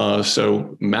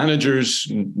 So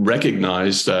managers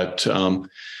recognize that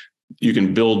you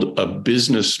can build a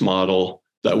business model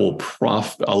that will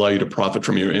allow you to profit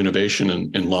from your innovation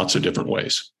in lots of different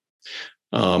ways.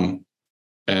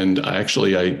 And I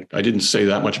didn't say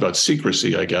that much about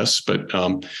secrecy, I guess, but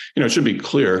it should be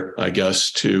clear, I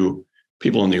guess, to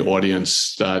people in the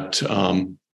audience that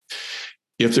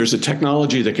if there's a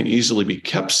technology that can easily be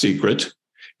kept secret,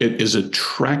 it is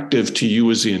attractive to you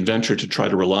as the inventor to try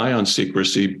to rely on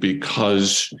secrecy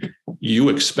because you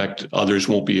expect others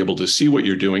won't be able to see what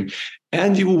you're doing.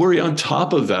 And you will worry on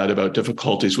top of that about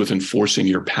difficulties with enforcing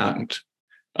your patent.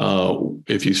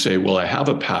 If you say, well, I have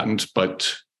a patent,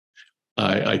 but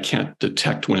I can't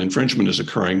detect when infringement is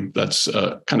occurring, that's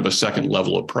kind of a second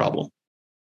level of problem.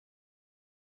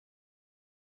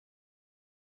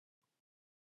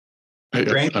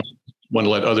 I want to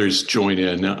let others join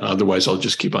in. Otherwise, I'll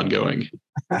just keep on going.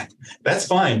 That's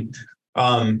fine.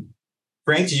 Frank,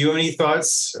 do you have any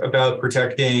thoughts about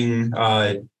protecting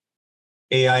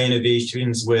AI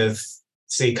innovations with,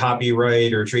 say,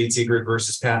 copyright or trade secret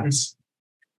versus patents?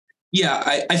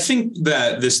 Yeah, I think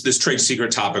that this trade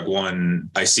secret topic one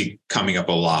I see coming up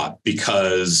a lot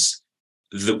because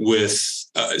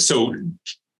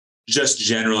just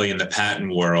generally in the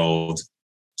patent world,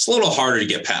 it's a little harder to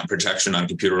get patent protection on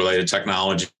computer-related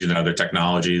technology than other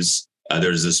technologies.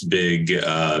 There's this big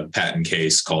patent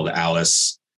case called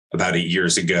Alice about 8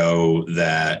 years ago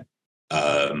that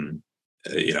some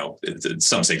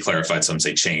say clarified, some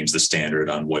say changed the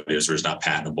standard on what is or is not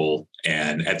patentable.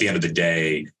 And at the end of the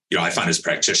day, I find as a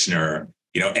practitioner,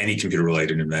 any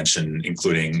computer-related invention,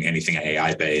 including anything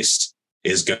AI-based,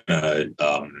 is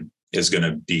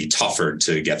gonna be tougher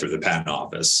to get through the patent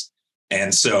office.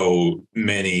 And so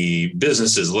many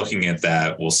businesses looking at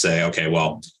that will say, okay,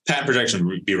 well, patent protection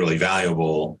would be really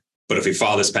valuable, but if we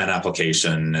file this patent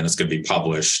application and it's going to be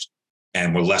published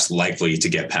and we're less likely to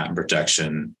get patent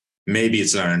protection, maybe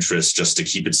it's in our interest just to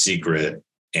keep it secret.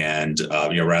 And,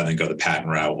 rather than go the patent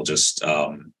route, we'll just,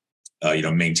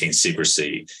 maintain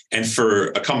secrecy. And for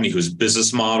a company whose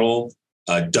business model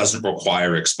doesn't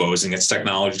require exposing its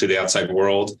technology to the outside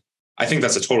world, I think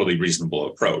that's a totally reasonable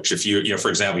approach. If you, for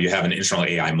example, you have an internal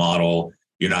AI model,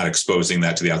 you're not exposing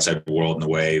that to the outside world in a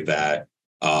way that,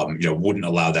 wouldn't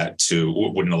allow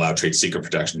trade secret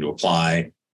protection to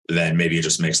apply, then maybe it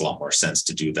just makes a lot more sense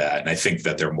to do that. And I think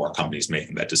that there are more companies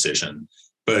making that decision.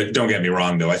 But don't get me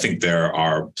wrong, though, I think there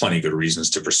are plenty of good reasons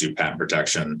to pursue patent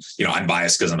protection. I'm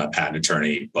biased because I'm a patent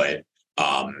attorney, but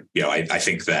I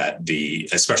think that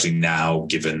especially now,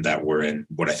 given that we're in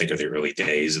what I think are the early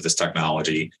days of this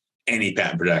technology, any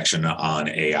patent protection on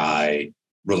AI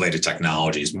related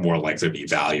technology is more likely to be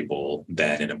valuable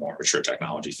than in a more mature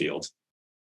technology field.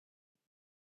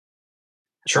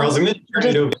 Charles, I'm going to turn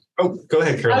it over. Oh, go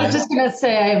ahead, Caroline. I was just going to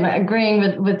say I'm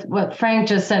agreeing with what Frank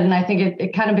just said, and I think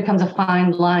it kind of becomes a fine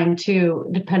line too,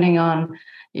 depending on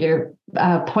your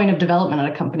point of development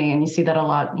at a company, and you see that a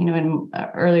lot, in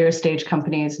earlier stage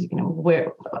companies.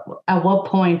 Where at what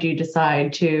point do you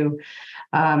decide to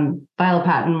file a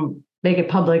patent, make it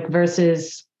public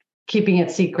versus keeping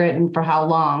it secret, and for how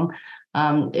long?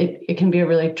 It can be a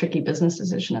really tricky business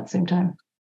decision at the same time.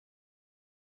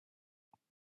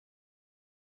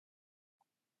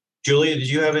 Julia, did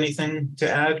you have anything to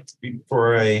add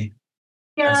before I?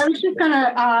 Yeah, I was just going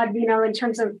to add, in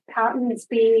terms of patents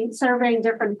serving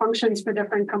different functions for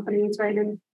different companies, right?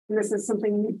 And this is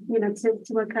something, to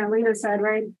what Carolina said,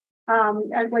 right?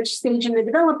 At which stage in the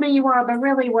development you are, but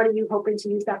really, what are you hoping to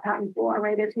use that patent for,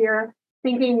 right? If you're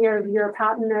thinking of your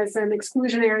patent as an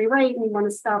exclusionary right and you want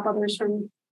to stop others from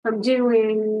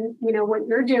doing, what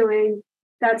you're doing,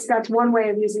 that's one way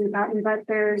of using the patent. But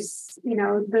there's,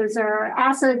 those are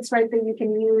assets, right, that you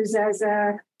can use as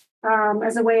a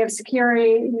way of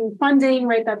securing funding,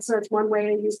 right? That's one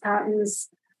way to use patents.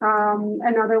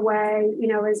 Another way,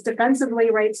 is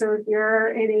defensively, right? So if you're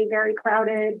in a very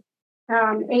crowded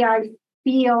AI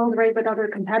field, right, with other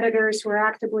competitors who are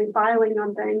actively filing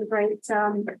on things, right,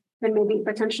 then maybe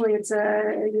potentially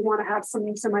you want to have some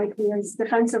ideas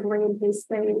defensively in case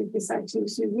they decide to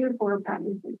sue you for patent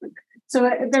infringement. So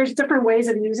there's different ways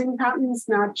of using patents,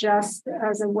 not just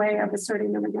as a way of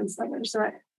asserting them against others.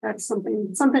 So that's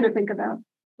something to think about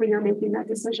when you're making that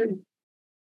decision.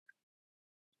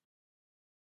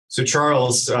 So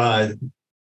Charles,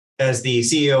 as the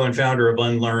CEO and founder of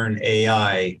Unlearn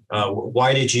AI,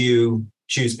 why did you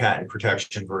choose patent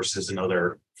protection versus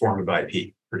another form of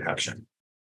IP protection?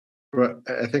 Well,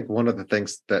 I think one of the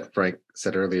things that Frank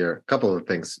said earlier, a couple of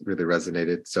things really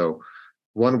resonated. So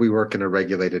one, we work in a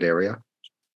regulated area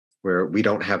where we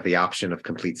don't have the option of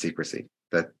complete secrecy.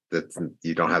 That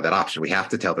you don't have that option. We have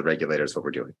to tell the regulators what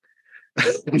we're doing.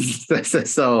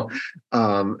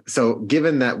 So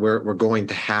given that we're going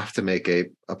to have to make a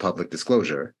public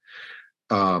disclosure,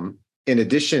 In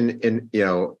addition,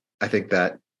 I think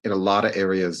that in a lot of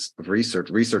areas of research,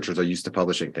 researchers are used to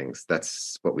publishing things.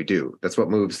 That's what we do. That's what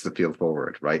moves the field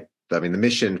forward, right? I mean, the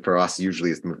mission for us usually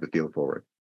is to move the field forward.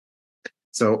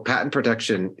 So patent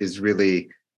protection is really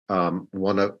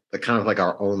one of the kind of like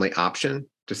our only option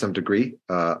to some degree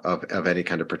of any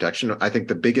kind of protection. I think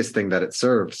the biggest thing that it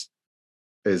serves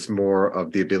is more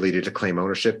of the ability to claim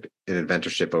ownership and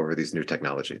inventorship over these new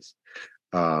technologies,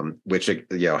 which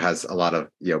has a lot of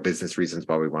business reasons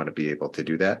why we want to be able to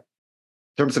do that.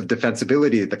 In terms of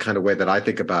defensibility, the kind of way that I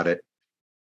think about it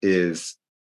is,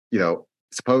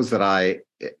 suppose that I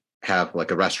have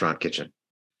like a restaurant kitchen,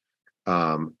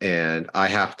 and I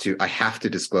have to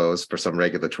disclose for some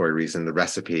regulatory reason the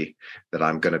recipe that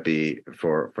I'm going to be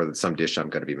for some dish I'm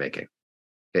going to be making.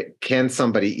 Can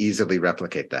somebody easily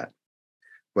replicate that?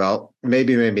 Well,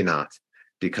 maybe not,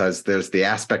 because there's the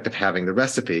aspect of having the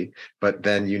recipe, but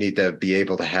then you need to be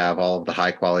able to have all of the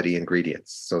high quality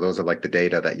ingredients. So those are like the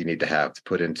data that you need to have to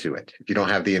put into it. If you don't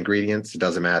have the ingredients, it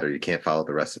doesn't matter. You can't follow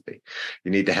the recipe.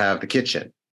 You need to have the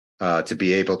kitchen to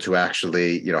be able to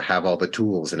actually, have all the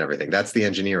tools and everything. That's the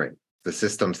engineering, the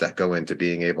systems that go into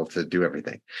being able to do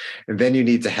everything. And then you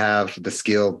need to have the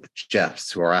skilled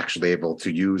chefs who are actually able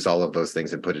to use all of those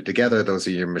things and put it together. Those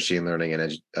are your machine learning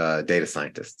and data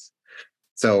scientists.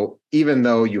 So even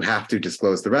though you have to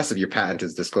disclose the recipe, your patent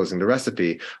is disclosing the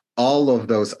recipe, all of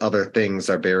those other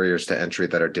things are barriers to entry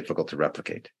that are difficult to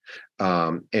replicate.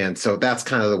 And so that's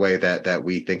kind of the way that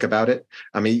we think about it.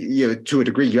 I mean, to a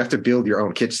degree, you have to build your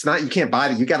own kitchen. You can't buy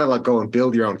it. You got to go and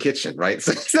build your own kitchen, right?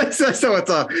 So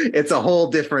it's a whole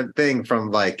different thing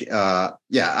from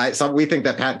so we think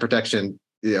that patent protection,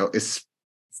 it's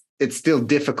still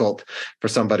difficult for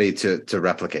somebody to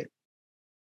replicate.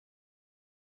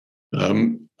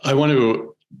 I want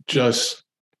to just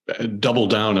double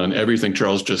down on everything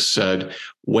Charles just said.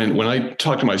 When I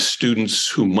talk to my students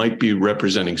who might be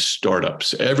representing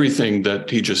startups, everything that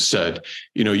he just said,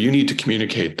 you need to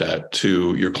communicate that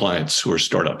to your clients who are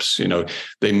startups.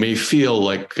 They may feel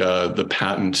like the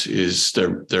patent is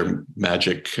their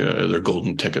magic, their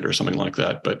golden ticket or something like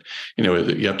that. But,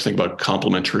 you have to think about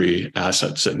complementary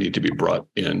assets that need to be brought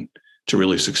in to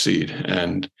really succeed.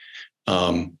 And,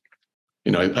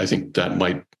 I think that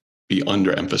might be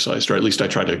underemphasized, or at least I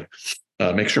try to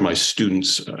make sure my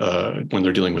students, when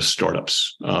they're dealing with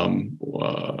startups,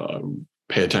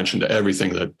 pay attention to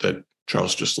everything that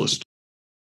Charles just listed.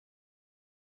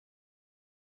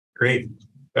 Great.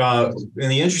 In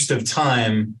the interest of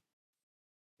time,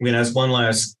 I'm going to ask one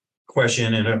last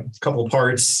question in a couple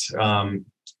parts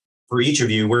for each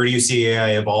of you. Where do you see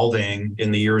AI evolving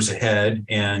in the years ahead,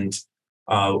 and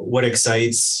what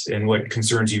excites and what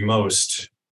concerns you most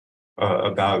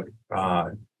about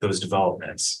those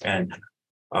developments? And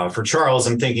for Charles,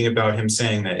 I'm thinking about him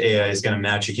saying that AI is going to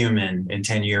match a human in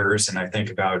 10 years. And I think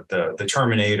about the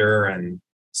Terminator and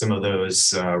some of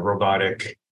those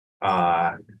robotic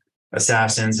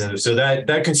assassins. And so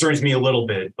that concerns me a little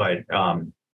bit, but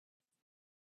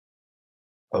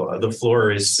the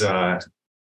floor is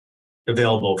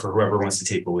available for whoever wants to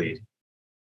take the lead.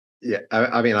 Yeah,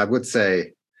 I mean, I would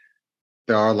say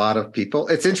there are a lot of people.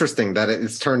 It's interesting that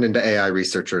it's turned into AI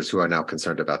researchers who are now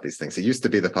concerned about these things. It used to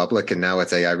be the public, and now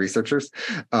it's AI researchers.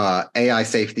 AI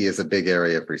safety is a big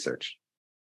area of research,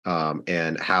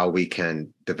 and how we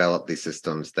can develop these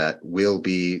systems that will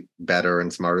be better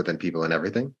and smarter than people in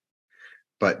everything,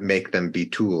 but make them be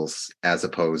tools as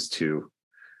opposed to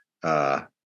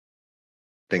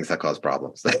things that cause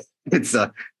problems. It's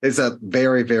a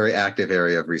very, very active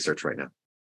area of research right now.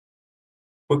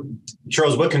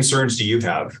 Charles, what concerns do you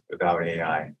have about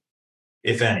AI,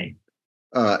 if any?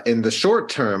 In the short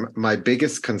term, my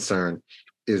biggest concern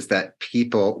is that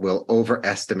people will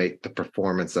overestimate the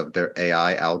performance of their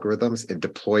AI algorithms and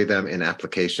deploy them in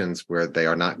applications where they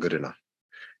are not good enough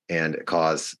and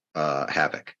cause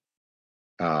havoc.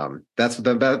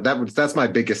 That's my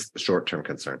biggest short-term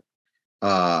concern.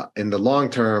 In the long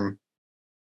term,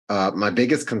 my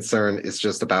biggest concern is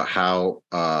just about how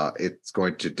it's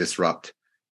going to disrupt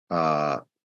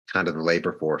kind of the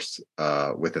labor force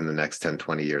within the next 10,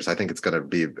 20 years. I think it's going to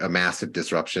be a massive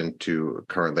disruption to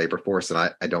current labor force, and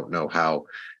I don't know how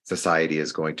society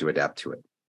is going to adapt to it.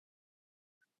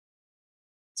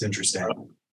 It's interesting.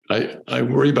 I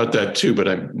worry about that too, but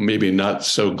I'm maybe not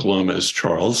so glum as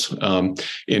Charles.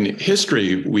 In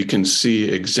history, we can see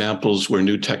examples where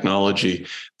new technology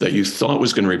that you thought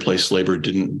was going to replace labor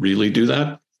didn't really do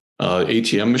that.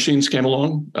 ATM machines came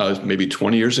along maybe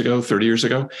 20 years ago, 30 years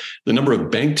ago. The number of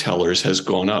bank tellers has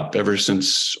gone up ever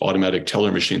since automatic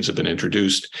teller machines have been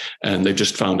introduced. And they've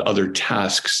just found other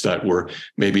tasks that were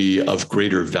maybe of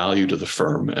greater value to the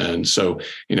firm. And so,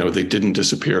 they didn't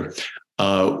disappear.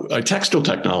 Textile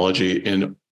technology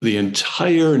in the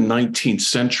entire 19th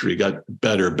century got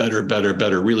better,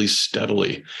 really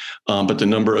steadily. But the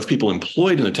number of people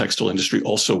employed in the textile industry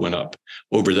also went up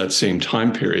over that same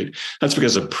time period. That's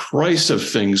because the price of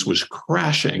things was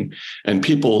crashing, and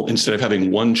people, instead of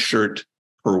having one shirt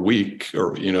per week,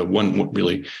 or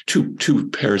two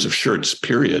pairs of shirts,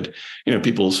 period,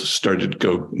 people started to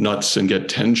go nuts and get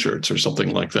 10 shirts or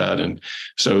something like that. And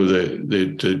so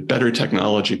the better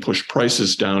technology pushed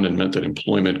prices down and meant that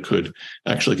employment could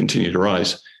actually continue to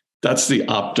rise. That's the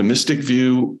optimistic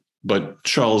view, but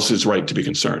Charles is right to be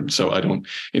concerned. So I don't,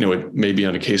 it may be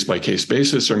on a case-by-case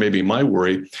basis, or maybe my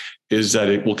worry is that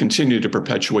it will continue to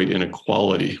perpetuate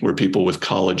inequality, where people with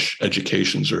college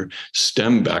educations or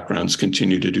STEM backgrounds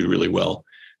continue to do really well,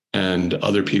 and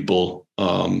other people,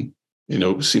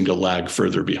 seem to lag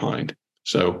further behind.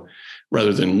 So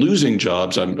rather than losing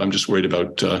jobs, I'm just worried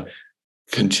about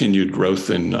continued growth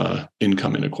in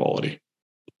income inequality.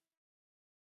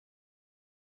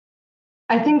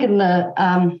 I think in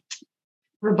the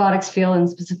robotics field, and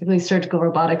specifically surgical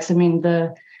robotics,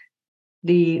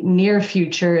 the near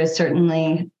future is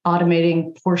certainly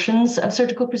automating portions of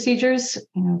surgical procedures.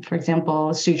 For example,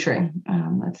 suturing.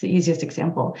 That's the easiest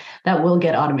example. That will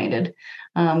get automated.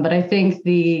 But I think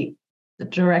the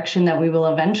direction that we will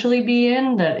eventually be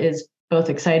in, that is both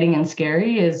exciting and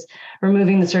scary, is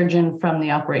removing the surgeon from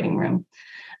the operating room.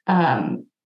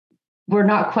 We're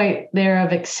not quite there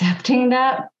of accepting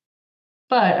that,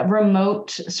 but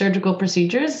remote surgical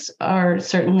procedures are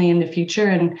certainly in the future.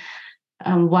 And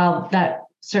while that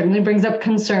certainly brings up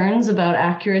concerns about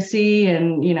accuracy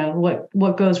and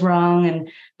what goes wrong,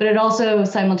 but it also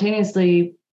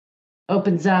simultaneously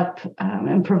opens up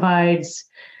and provides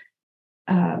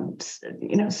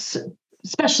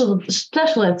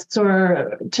specialists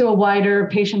or to a wider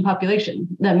patient population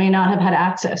that may not have had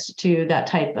access to that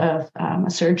type of a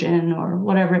surgeon or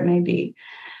whatever it may be.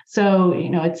 So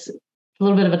it's a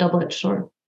little bit of a double-edged sword.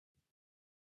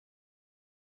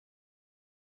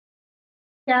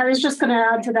 Yeah, I was just going to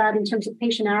add to that in terms of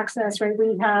patient access, right?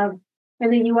 We have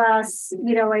in the US,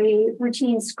 a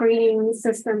routine screening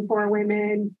system for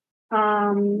women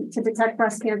to detect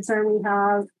breast cancer. We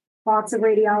have lots of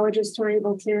radiologists who are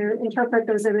able to interpret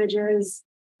those images.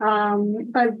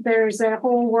 But there's a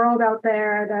whole world out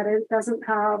there that it doesn't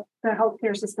have the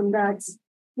healthcare system that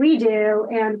we do.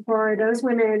 And for those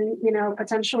women,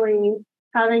 potentially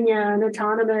having an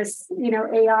autonomous,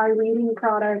 AI reading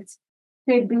product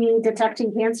could be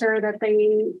detecting cancer that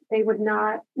they would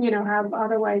not, have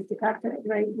otherwise detected,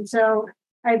 right? And so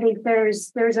I think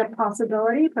there's a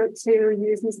possibility to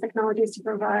use these technologies to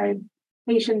provide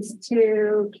patients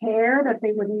to care that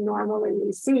they wouldn't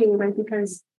normally see, right?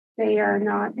 Because they are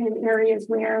not in areas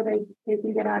where they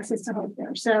can get access to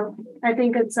healthcare. So I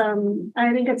think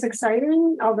it's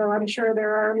exciting, although I'm sure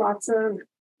there are lots of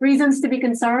reasons to be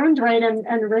concerned, right,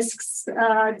 and risks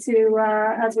as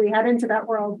we head into that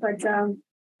world. But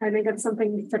I think it's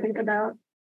something to think about.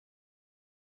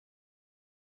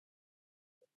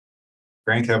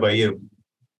 Frank, how about you?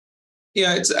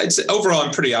 Yeah, it's overall,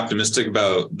 I'm pretty optimistic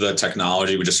about the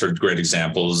technology. We just heard great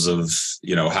examples of,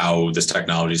 how this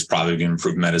technology is probably going to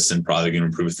improve medicine, probably going to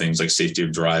improve things like safety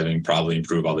of driving, probably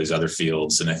improve all these other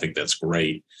fields. And I think that's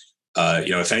great.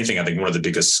 If anything, I think one of the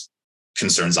biggest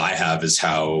concerns I have is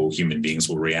how human beings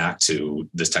will react to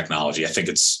this technology. I think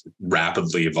it's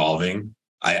rapidly evolving.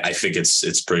 I think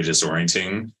it's pretty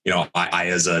disorienting. I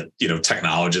as a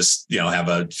technologist,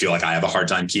 feel like I have a hard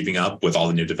time keeping up with all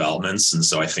the new developments, and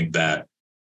so I think that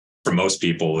for most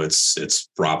people, it's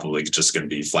probably just going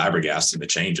to be flabbergasting the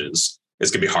changes.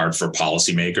 It's going to be hard for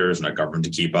policymakers and our government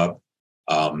to keep up.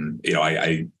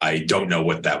 I don't know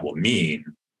what that will mean,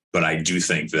 but I do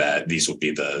think that these will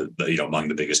be the among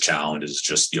the biggest challenges,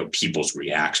 just people's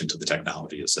reaction to the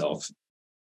technology itself.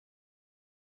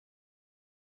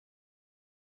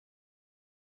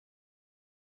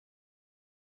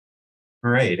 All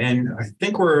right. And I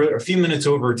think we're a few minutes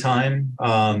over time.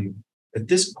 At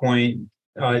this point,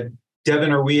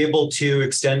 Devin, are we able to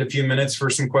extend a few minutes for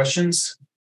some questions?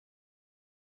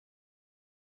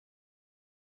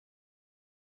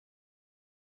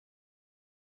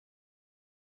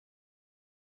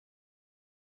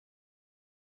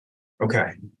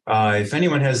 Okay. If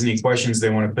anyone has any questions they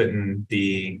want to put in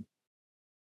the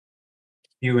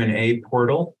Q&A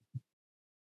portal,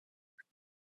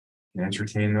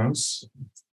 entertain those.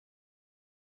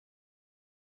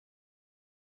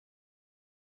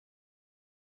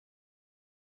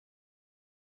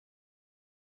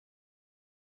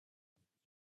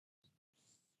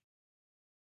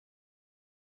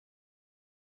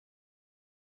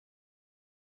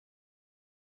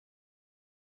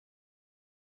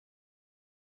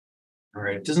 All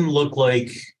right. It doesn't look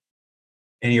like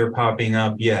any are popping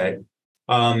up yet.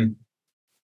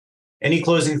 Any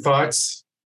closing thoughts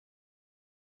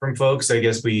from folks? I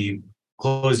guess we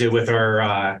closed it with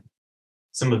our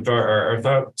some of our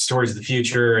thoughts towards the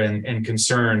future and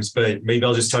concerns, but maybe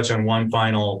I'll just touch on one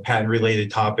final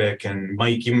patent-related topic. And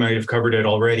Mike, you might have covered it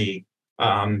already.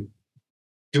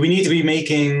 Do we need to be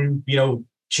making,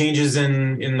 changes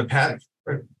in the patent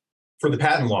for the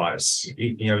patent laws?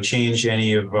 Change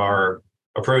any of our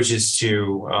approaches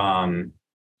to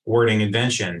wording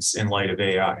inventions in light of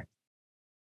AI?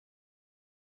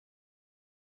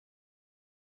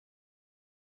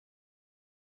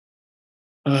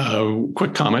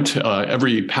 Quick comment.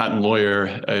 Every patent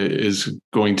lawyer is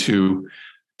going to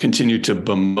continue to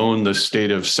bemoan the state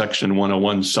of Section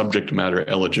 101 subject matter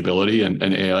eligibility, and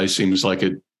AI seems like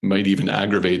it might even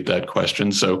aggravate that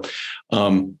question. So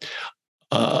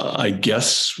I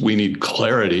guess we need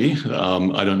clarity.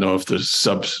 I don't know if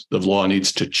the law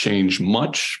needs to change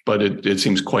much, but it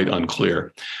seems quite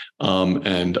unclear.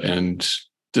 And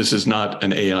this is not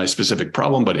an AI specific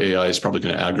problem, but AI is probably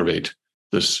going to aggravate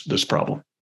this problem.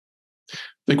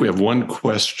 I think we have one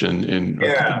question in.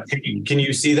 Yeah, can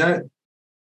you see that?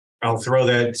 I'll throw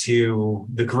that to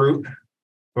the group,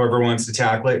 whoever wants to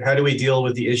tackle it. How do we deal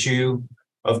with the issue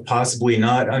of possibly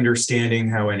not understanding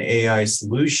how an AI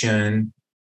solution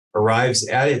arrives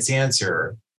at its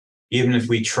answer, even if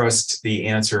we trust the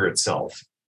answer itself?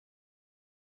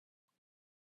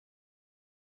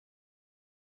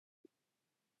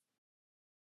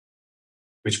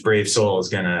 Which brave soul is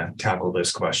going to tackle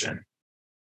this question?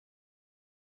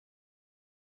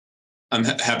 I'm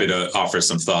happy to offer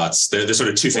some thoughts. There's sort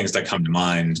of two things that come to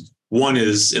mind. One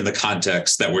is in the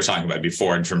context that we're talking about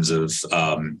before in terms of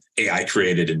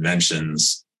AI-created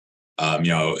inventions.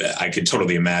 I could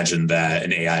totally imagine that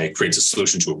an AI creates a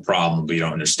solution to a problem, but you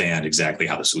don't understand exactly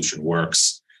how the solution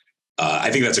works.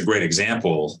 I think that's a great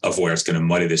example of where it's going to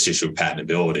muddy this issue of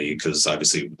patentability, because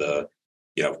obviously to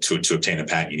obtain a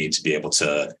patent, you need to be able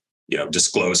to,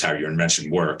 disclose how your invention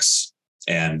works.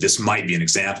 And this might be an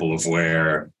example of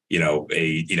where,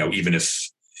 even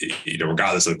if,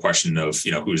 regardless of the question of,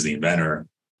 who's the inventor,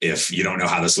 if you don't know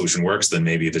how the solution works, then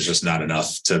maybe there's just not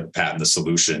enough to patent the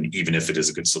solution, even if it is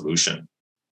a good solution.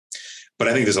 But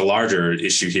I think there's a larger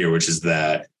issue here, which is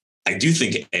that I do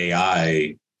think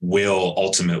AI will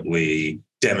ultimately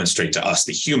demonstrate to us,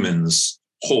 the humans,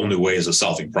 whole new ways of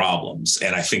solving problems.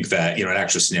 And I think that, an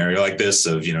actual scenario like this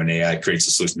of, an AI creates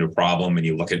a solution to a problem and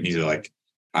you look at it and you're like,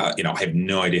 I have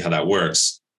no idea how that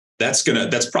works. That's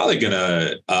probably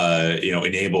gonna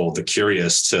enable the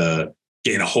curious to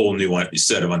gain a whole new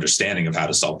set of understanding of how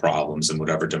to solve problems in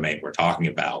whatever domain we're talking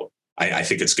about. I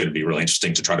think it's going to be really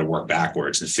interesting to try to work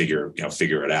backwards and figure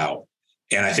it out.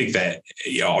 And I think that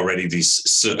already these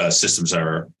systems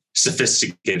are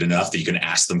sophisticated enough that you can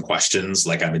ask them questions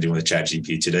like I've been doing with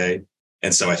ChatGPT today.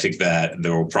 And so I think that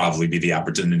there will probably be the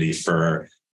opportunity for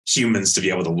humans to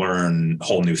be able to learn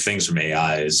whole new things from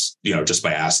AIs, just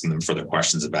by asking them further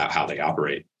questions about how they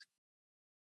operate.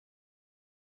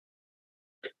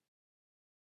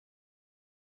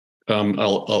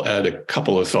 I'll add a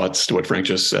couple of thoughts to what Frank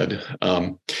just said.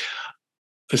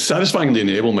 Satisfying the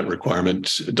enablement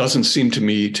requirement doesn't seem to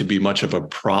me to be much of a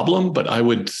problem, but I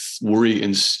would worry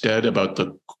instead about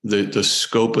the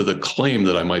scope of the claim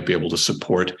that I might be able to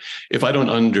support. If I don't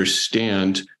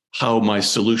understand how my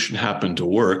solution happened to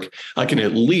work, I can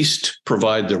at least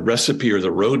provide the recipe or the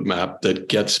roadmap that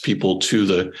gets people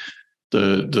to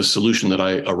the solution that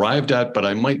I arrived at, but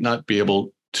I might not be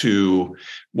able to,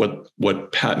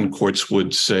 what patent courts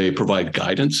would say, provide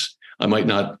guidance. I might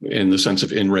not, in the sense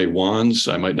of in re wands,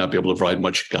 I might not be able to provide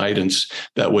much guidance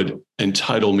that would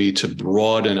entitle me to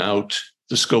broaden out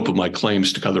the scope of my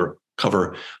claims to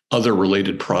cover other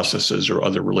related processes or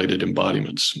other related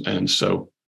embodiments. And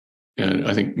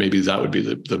I think maybe that would be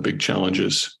the big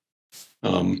challenges.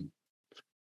 A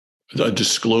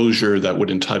disclosure that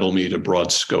would entitle me to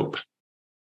broad scope.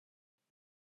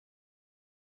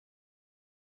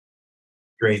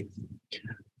 Great.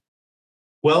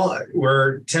 Well,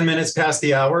 we're 10 minutes past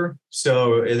the hour.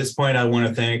 So at this point, I want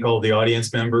to thank all the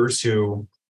audience members who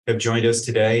have joined us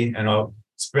today. And a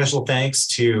special thanks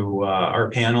to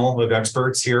our panel of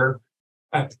experts here.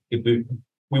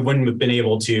 We wouldn't have been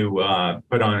able to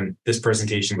put on this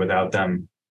presentation without them.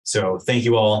 So thank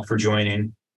you all for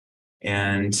joining.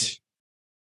 And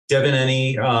Devin,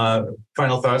 any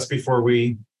final thoughts before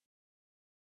we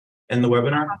end the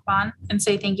webinar? Hop on and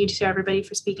say thank you to everybody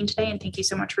for speaking today, and thank you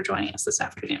so much for joining us this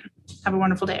afternoon. Have a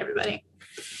wonderful day, everybody.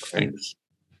 Thanks.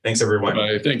 Thanks, everyone.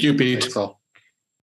 Bye. Thank you, Pete. Thanks all.